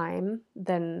more time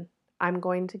than I'm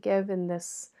going to give in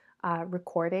this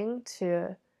recording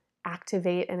to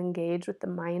activate and engage with the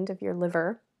mind of your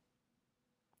liver.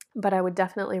 But I would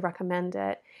definitely recommend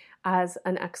it as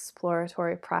an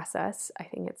exploratory process. I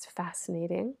think it's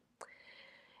fascinating.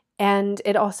 And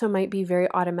it also might be very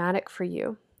automatic for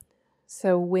you.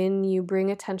 So when you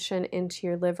bring attention into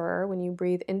your liver, when you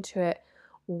breathe into it,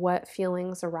 what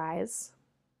feelings arise?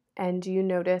 And do you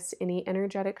notice any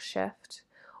energetic shift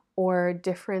or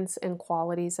difference in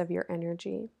qualities of your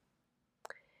energy?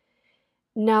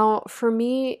 Now, for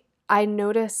me, I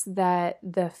notice that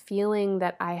the feeling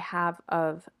that I have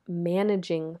of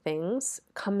managing things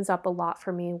comes up a lot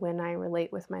for me when I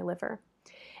relate with my liver.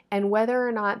 And whether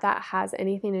or not that has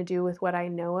anything to do with what I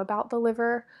know about the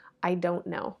liver, I don't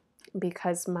know,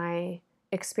 because my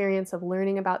experience of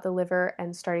learning about the liver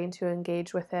and starting to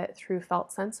engage with it through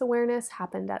felt sense awareness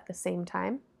happened at the same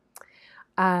time.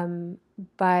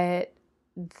 But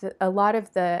a lot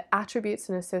of the attributes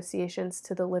and associations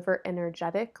to the liver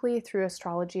energetically through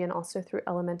astrology and also through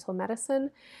elemental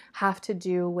medicine have to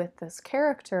do with this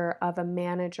character of a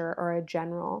manager or a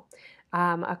general,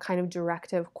 a kind of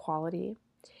directive quality.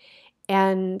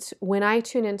 And when I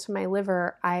tune into my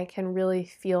liver, I can really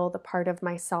feel the part of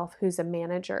myself who's a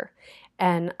manager.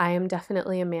 And I am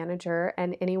definitely a manager.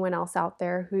 And anyone else out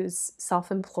there who's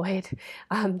self-employed,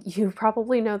 you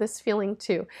probably know this feeling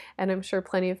too. And I'm sure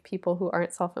plenty of people who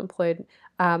aren't self-employed,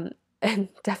 and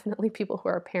definitely people who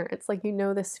are parents, like, you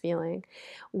know this feeling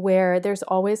where there's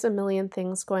always a million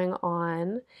things going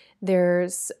on.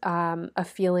 There's a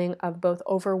feeling of both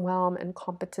overwhelm and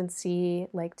competency,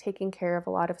 like taking care of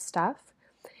a lot of stuff.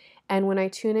 And when I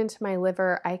tune into my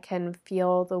liver, I can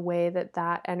feel the way that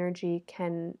that energy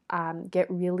can get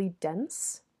really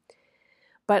dense.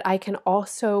 But I can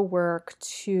also work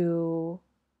to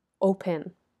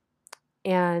open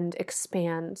and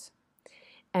expand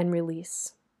and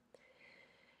release.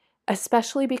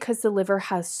 Especially because the liver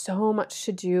has so much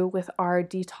to do with our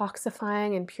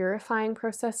detoxifying and purifying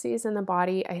processes in the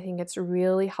body. I think it's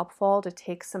really helpful to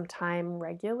take some time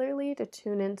regularly to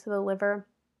tune into the liver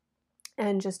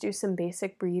and just do some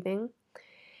basic breathing.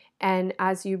 And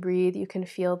as you breathe, you can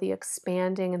feel the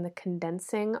expanding and the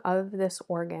condensing of this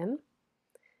organ.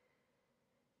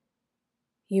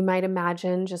 You might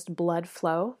imagine just blood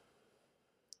flow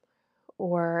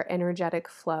or energetic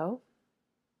flow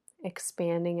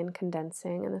expanding and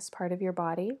condensing in this part of your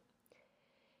body.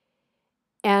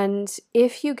 And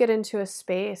if you get into a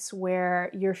space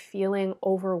where you're feeling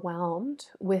overwhelmed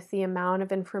with the amount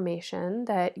of information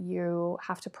that you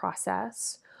have to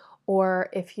process, or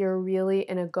if you're really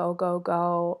in a go, go,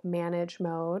 go manage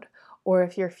mode, or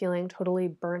if you're feeling totally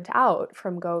burnt out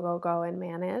from go, go, go and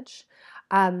manage,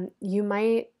 you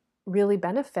might really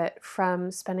benefit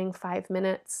from spending 5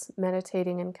 minutes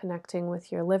meditating and connecting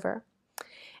with your liver.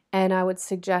 And I would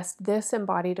suggest this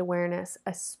embodied awareness,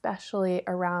 especially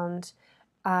around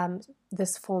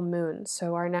this full moon.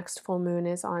 So our next full moon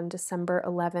is on December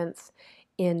 11th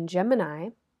in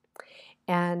Gemini.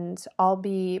 And I'll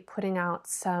be putting out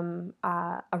some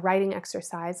a writing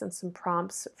exercise and some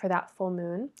prompts for that full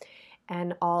moon.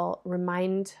 And I'll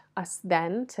remind us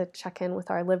then to check in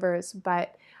with our livers,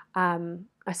 but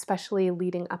especially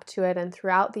leading up to it and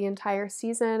throughout the entire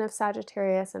season of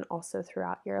Sagittarius and also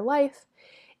throughout your life.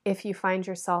 If you find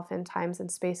yourself in times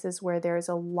and spaces where there's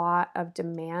a lot of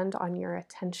demand on your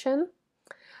attention,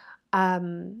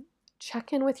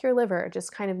 check in with your liver.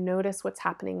 Just kind of notice what's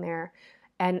happening there.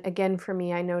 And again, for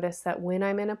me, I notice that when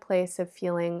I'm in a place of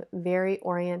feeling very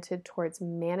oriented towards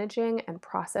managing and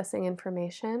processing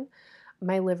information,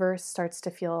 my liver starts to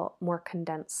feel more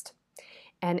condensed.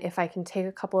 And if I can take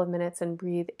a couple of minutes and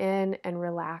breathe in and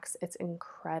relax, it's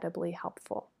incredibly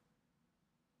helpful.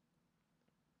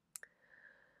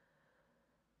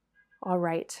 All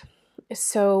right.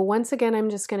 So once again, I'm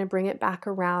just going to bring it back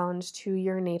around to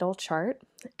your natal chart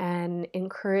and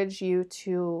encourage you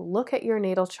to look at your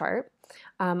natal chart.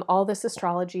 All this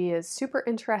astrology is super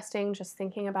interesting, just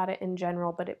thinking about it in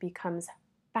general, but it becomes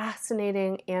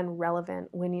fascinating and relevant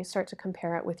when you start to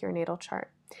compare it with your natal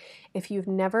chart. If you've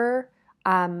never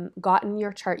gotten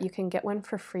your chart, you can get one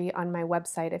for free on my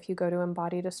website. If you go to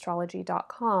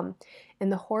embodiedastrology.com, in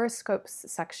the horoscopes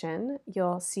section,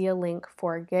 you'll see a link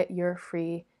for Get Your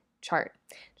Free Chart.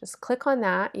 Just click on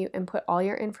that, you input all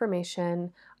your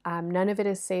information. None of it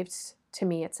is saved to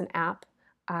me. It's an app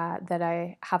that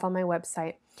I have on my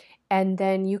website. And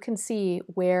then you can see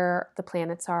where the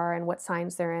planets are and what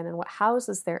signs they're in and what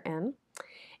houses they're in.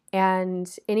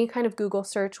 And any kind of Google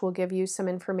search will give you some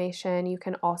information. You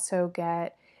can also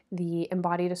get the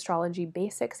Embodied Astrology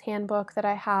Basics Handbook that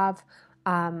I have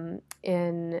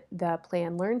in the Play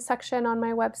and Learn section on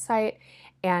my website.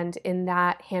 And in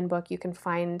that handbook, you can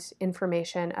find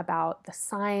information about the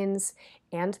signs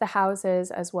and the houses,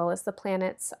 as well as the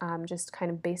planets, just kind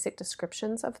of basic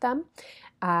descriptions of them,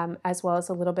 as well as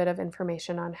a little bit of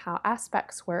information on how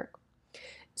aspects work.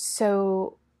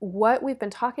 So what we've been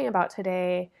talking about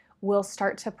today will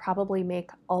start to probably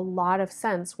make a lot of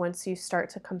sense once you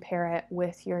start to compare it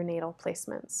with your natal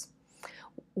placements.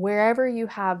 Wherever you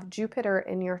have Jupiter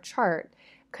in your chart,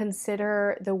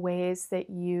 consider the ways that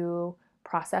you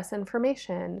process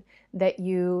information, that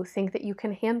you think that you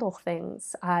can handle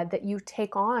things, that you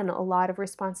take on a lot of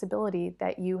responsibility,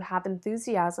 that you have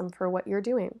enthusiasm for what you're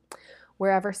doing.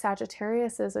 Wherever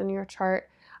Sagittarius is in your chart,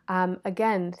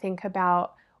 again, think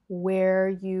about where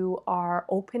you are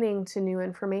opening to new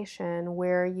information,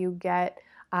 where you get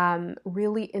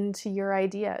really into your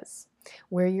ideas,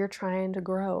 where you're trying to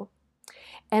grow.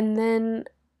 And then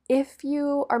if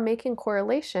you are making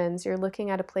correlations, you're looking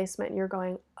at a placement and you're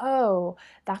going, oh,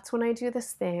 that's when I do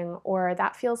this thing, or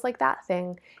that feels like that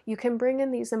thing, you can bring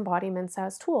in these embodiments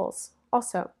as tools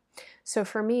also. So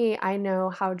for me, I know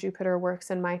how Jupiter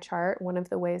works in my chart. One of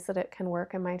the ways that it can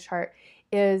work in my chart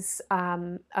is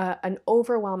an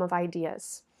overwhelm of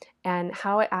ideas. And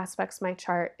how it aspects my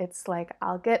chart, it's like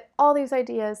I'll get all these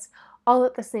ideas all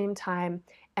at the same time,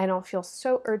 and I'll feel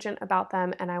so urgent about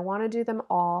them, and I want to do them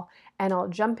all, and I'll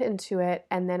jump into it,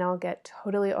 and then I'll get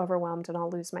totally overwhelmed and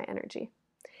I'll lose my energy.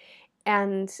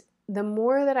 And the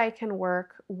more that I can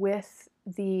work with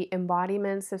the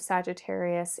embodiments of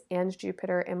Sagittarius and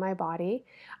Jupiter in my body,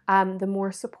 the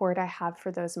more support I have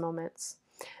for those moments.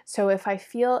 So if I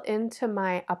feel into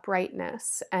my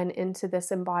uprightness and into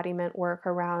this embodiment work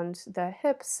around the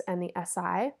hips and the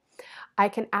SI, I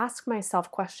can ask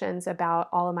myself questions about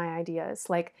all of my ideas.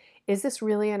 Like, is this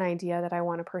really an idea that I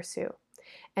want to pursue?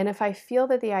 And if I feel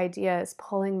that the idea is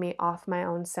pulling me off my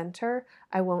own center,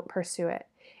 I won't pursue it.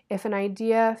 If an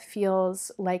idea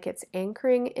feels like it's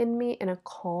anchoring in me in a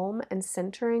calm and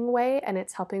centering way, and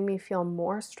it's helping me feel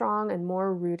more strong and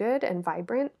more rooted and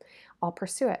vibrant, I'll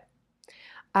pursue it.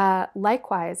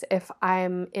 Likewise, if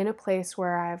I'm in a place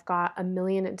where I've got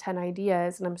 1,000,010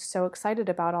 ideas and I'm so excited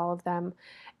about all of them,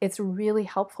 it's really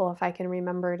helpful if I can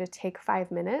remember to take 5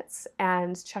 minutes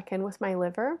and check in with my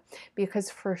liver, because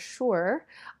for sure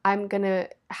I'm going to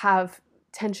have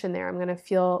tension there. I'm going to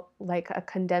feel like a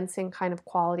condensing kind of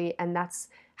quality, and that's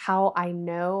how I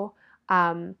know,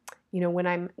 when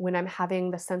I'm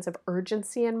having the sense of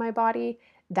urgency in my body,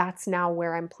 that's now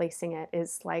where I'm placing it,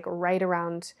 is like right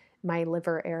around my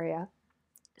liver area.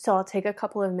 So I'll take a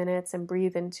couple of minutes and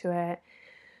breathe into it.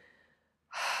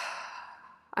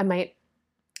 I might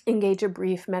engage a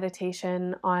brief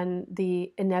meditation on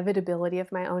the inevitability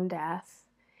of my own death.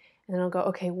 And then I'll go,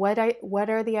 okay, what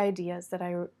are the ideas that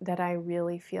I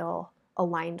really feel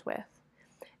aligned with?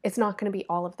 It's not going to be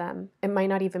all of them. It might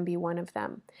not even be one of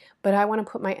them. But I want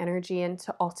to put my energy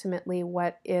into ultimately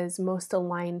what is most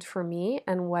aligned for me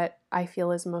and what I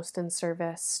feel is most in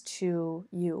service to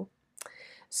you.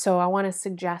 So I want to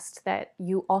suggest that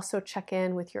you also check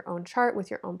in with your own chart, with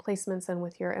your own placements, and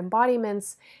with your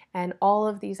embodiments, and all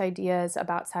of these ideas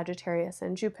about Sagittarius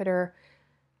and Jupiter,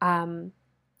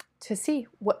 to see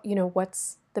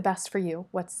what's the best for you,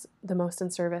 what's the most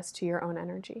in service to your own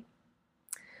energy.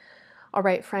 All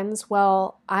right, friends.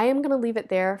 Well, I am going to leave it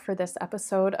there for this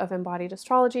episode of Embodied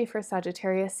Astrology for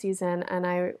Sagittarius season, and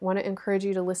I want to encourage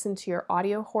you to listen to your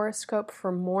audio horoscope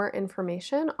for more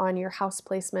information on your house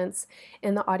placements.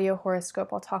 In the audio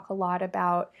horoscope, I'll talk a lot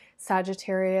about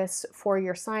Sagittarius for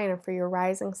your sign and for your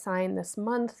rising sign this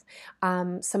month,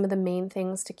 some of the main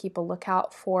things to keep a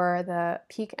lookout for, the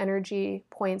peak energy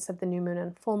points of the new moon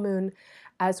and full moon,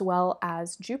 as well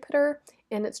as Jupiter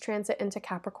in its transit into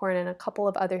Capricorn, and a couple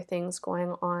of other things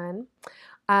going on.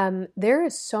 There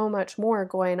is so much more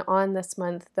going on this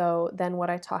month, though, than what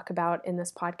I talk about in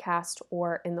this podcast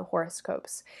or in the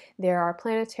horoscopes. There are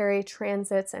planetary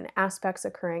transits and aspects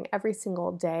occurring every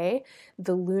single day.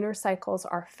 The lunar cycles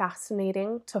are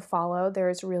fascinating to follow.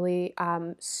 There's really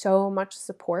so much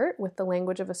support with the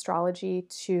language of astrology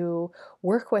to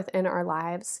work with in our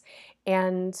lives.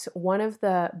 And one of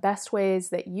the best ways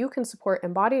that you can support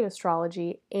embodied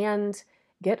astrology and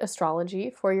get astrology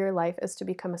for your life is to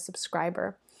become a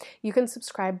subscriber. You can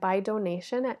subscribe by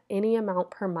donation at any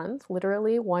amount per month,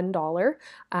 literally $1,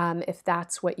 if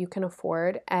that's what you can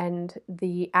afford. And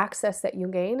the access that you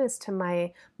gain is to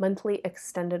my monthly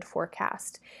extended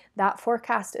forecast. That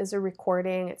forecast is a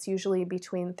recording. It's usually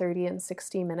between 30 and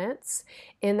 60 minutes.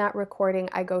 In that recording,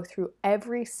 I go through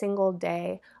every single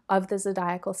day of the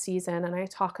zodiacal season, and I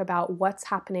talk about what's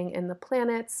happening in the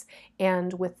planets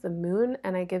and with the moon,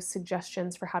 and I give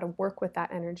suggestions for how to work with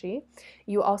that energy.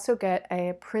 You also get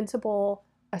a printable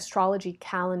astrology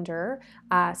calendar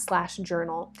slash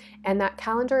journal, and that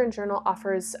calendar and journal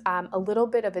offers a little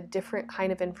bit of a different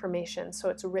kind of information. So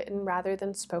it's written rather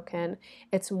than spoken,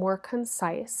 it's more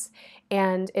concise,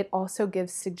 and it also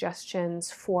gives suggestions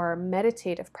for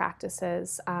meditative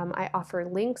practices. I offer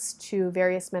links to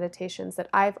various meditations that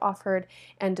I've offered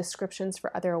and descriptions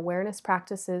for other awareness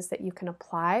practices that you can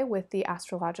apply with the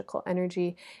astrological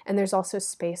energy, and there's also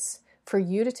space for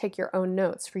you to take your own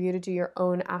notes, for you to do your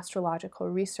own astrological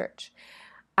research.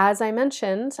 As I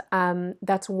mentioned,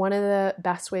 that's one of the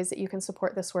best ways that you can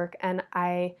support this work, and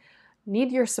I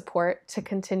need your support to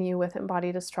continue with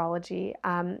embodied astrology.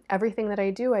 Everything that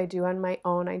I do on my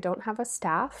own. I don't have a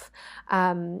staff,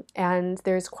 and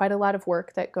there's quite a lot of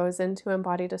work that goes into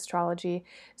embodied astrology.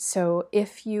 So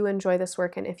if you enjoy this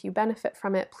work and if you benefit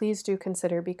from it, please do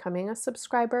consider becoming a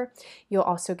subscriber. You'll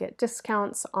also get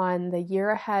discounts on the year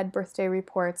ahead birthday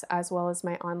reports as well as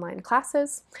my online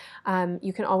classes.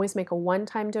 You can always make a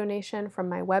one-time donation from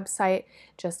my website.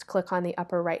 Just click on the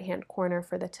upper right-hand corner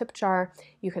for the tip jar.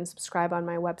 You can subscribe on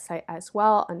my website as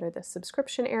well under the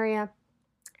subscription area.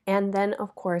 And then,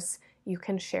 of course, you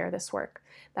can share this work.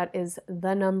 That is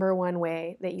the number one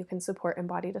way that you can support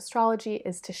embodied astrology,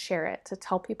 is to share it, to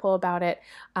tell people about it,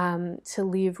 to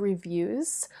leave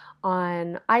reviews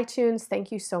on iTunes.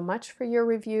 Thank you so much for your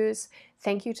reviews.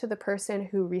 Thank you to the person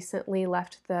who recently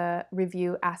left the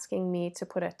review asking me to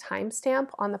put a timestamp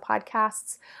on the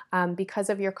podcasts. Because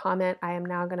of your comment, I am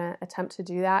now going to attempt to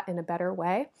do that in a better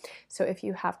way. So if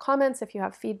you have comments, if you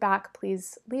have feedback,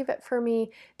 please leave it for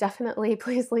me. Definitely,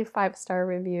 please leave 5-star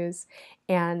reviews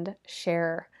and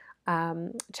share.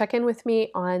 Check in with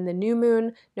me on the new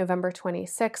moon, November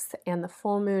 26th, and the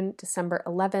full moon, December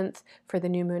 11th, for the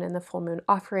new moon and the full moon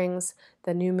offerings.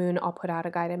 The new moon, I'll put out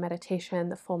a guided meditation.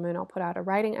 The full moon, I'll put out a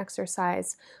writing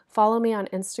exercise. Follow me on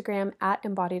Instagram at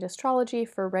Embodied Astrology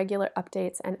for regular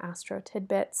updates and astro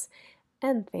tidbits.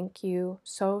 And thank you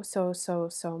so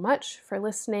much for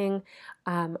listening.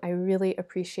 I really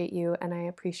appreciate you, and I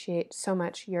appreciate so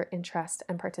much your interest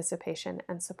and participation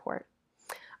and support.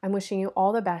 I'm wishing you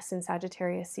all the best in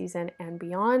Sagittarius season and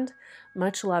beyond.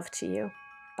 Much love to you.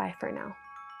 Bye for now.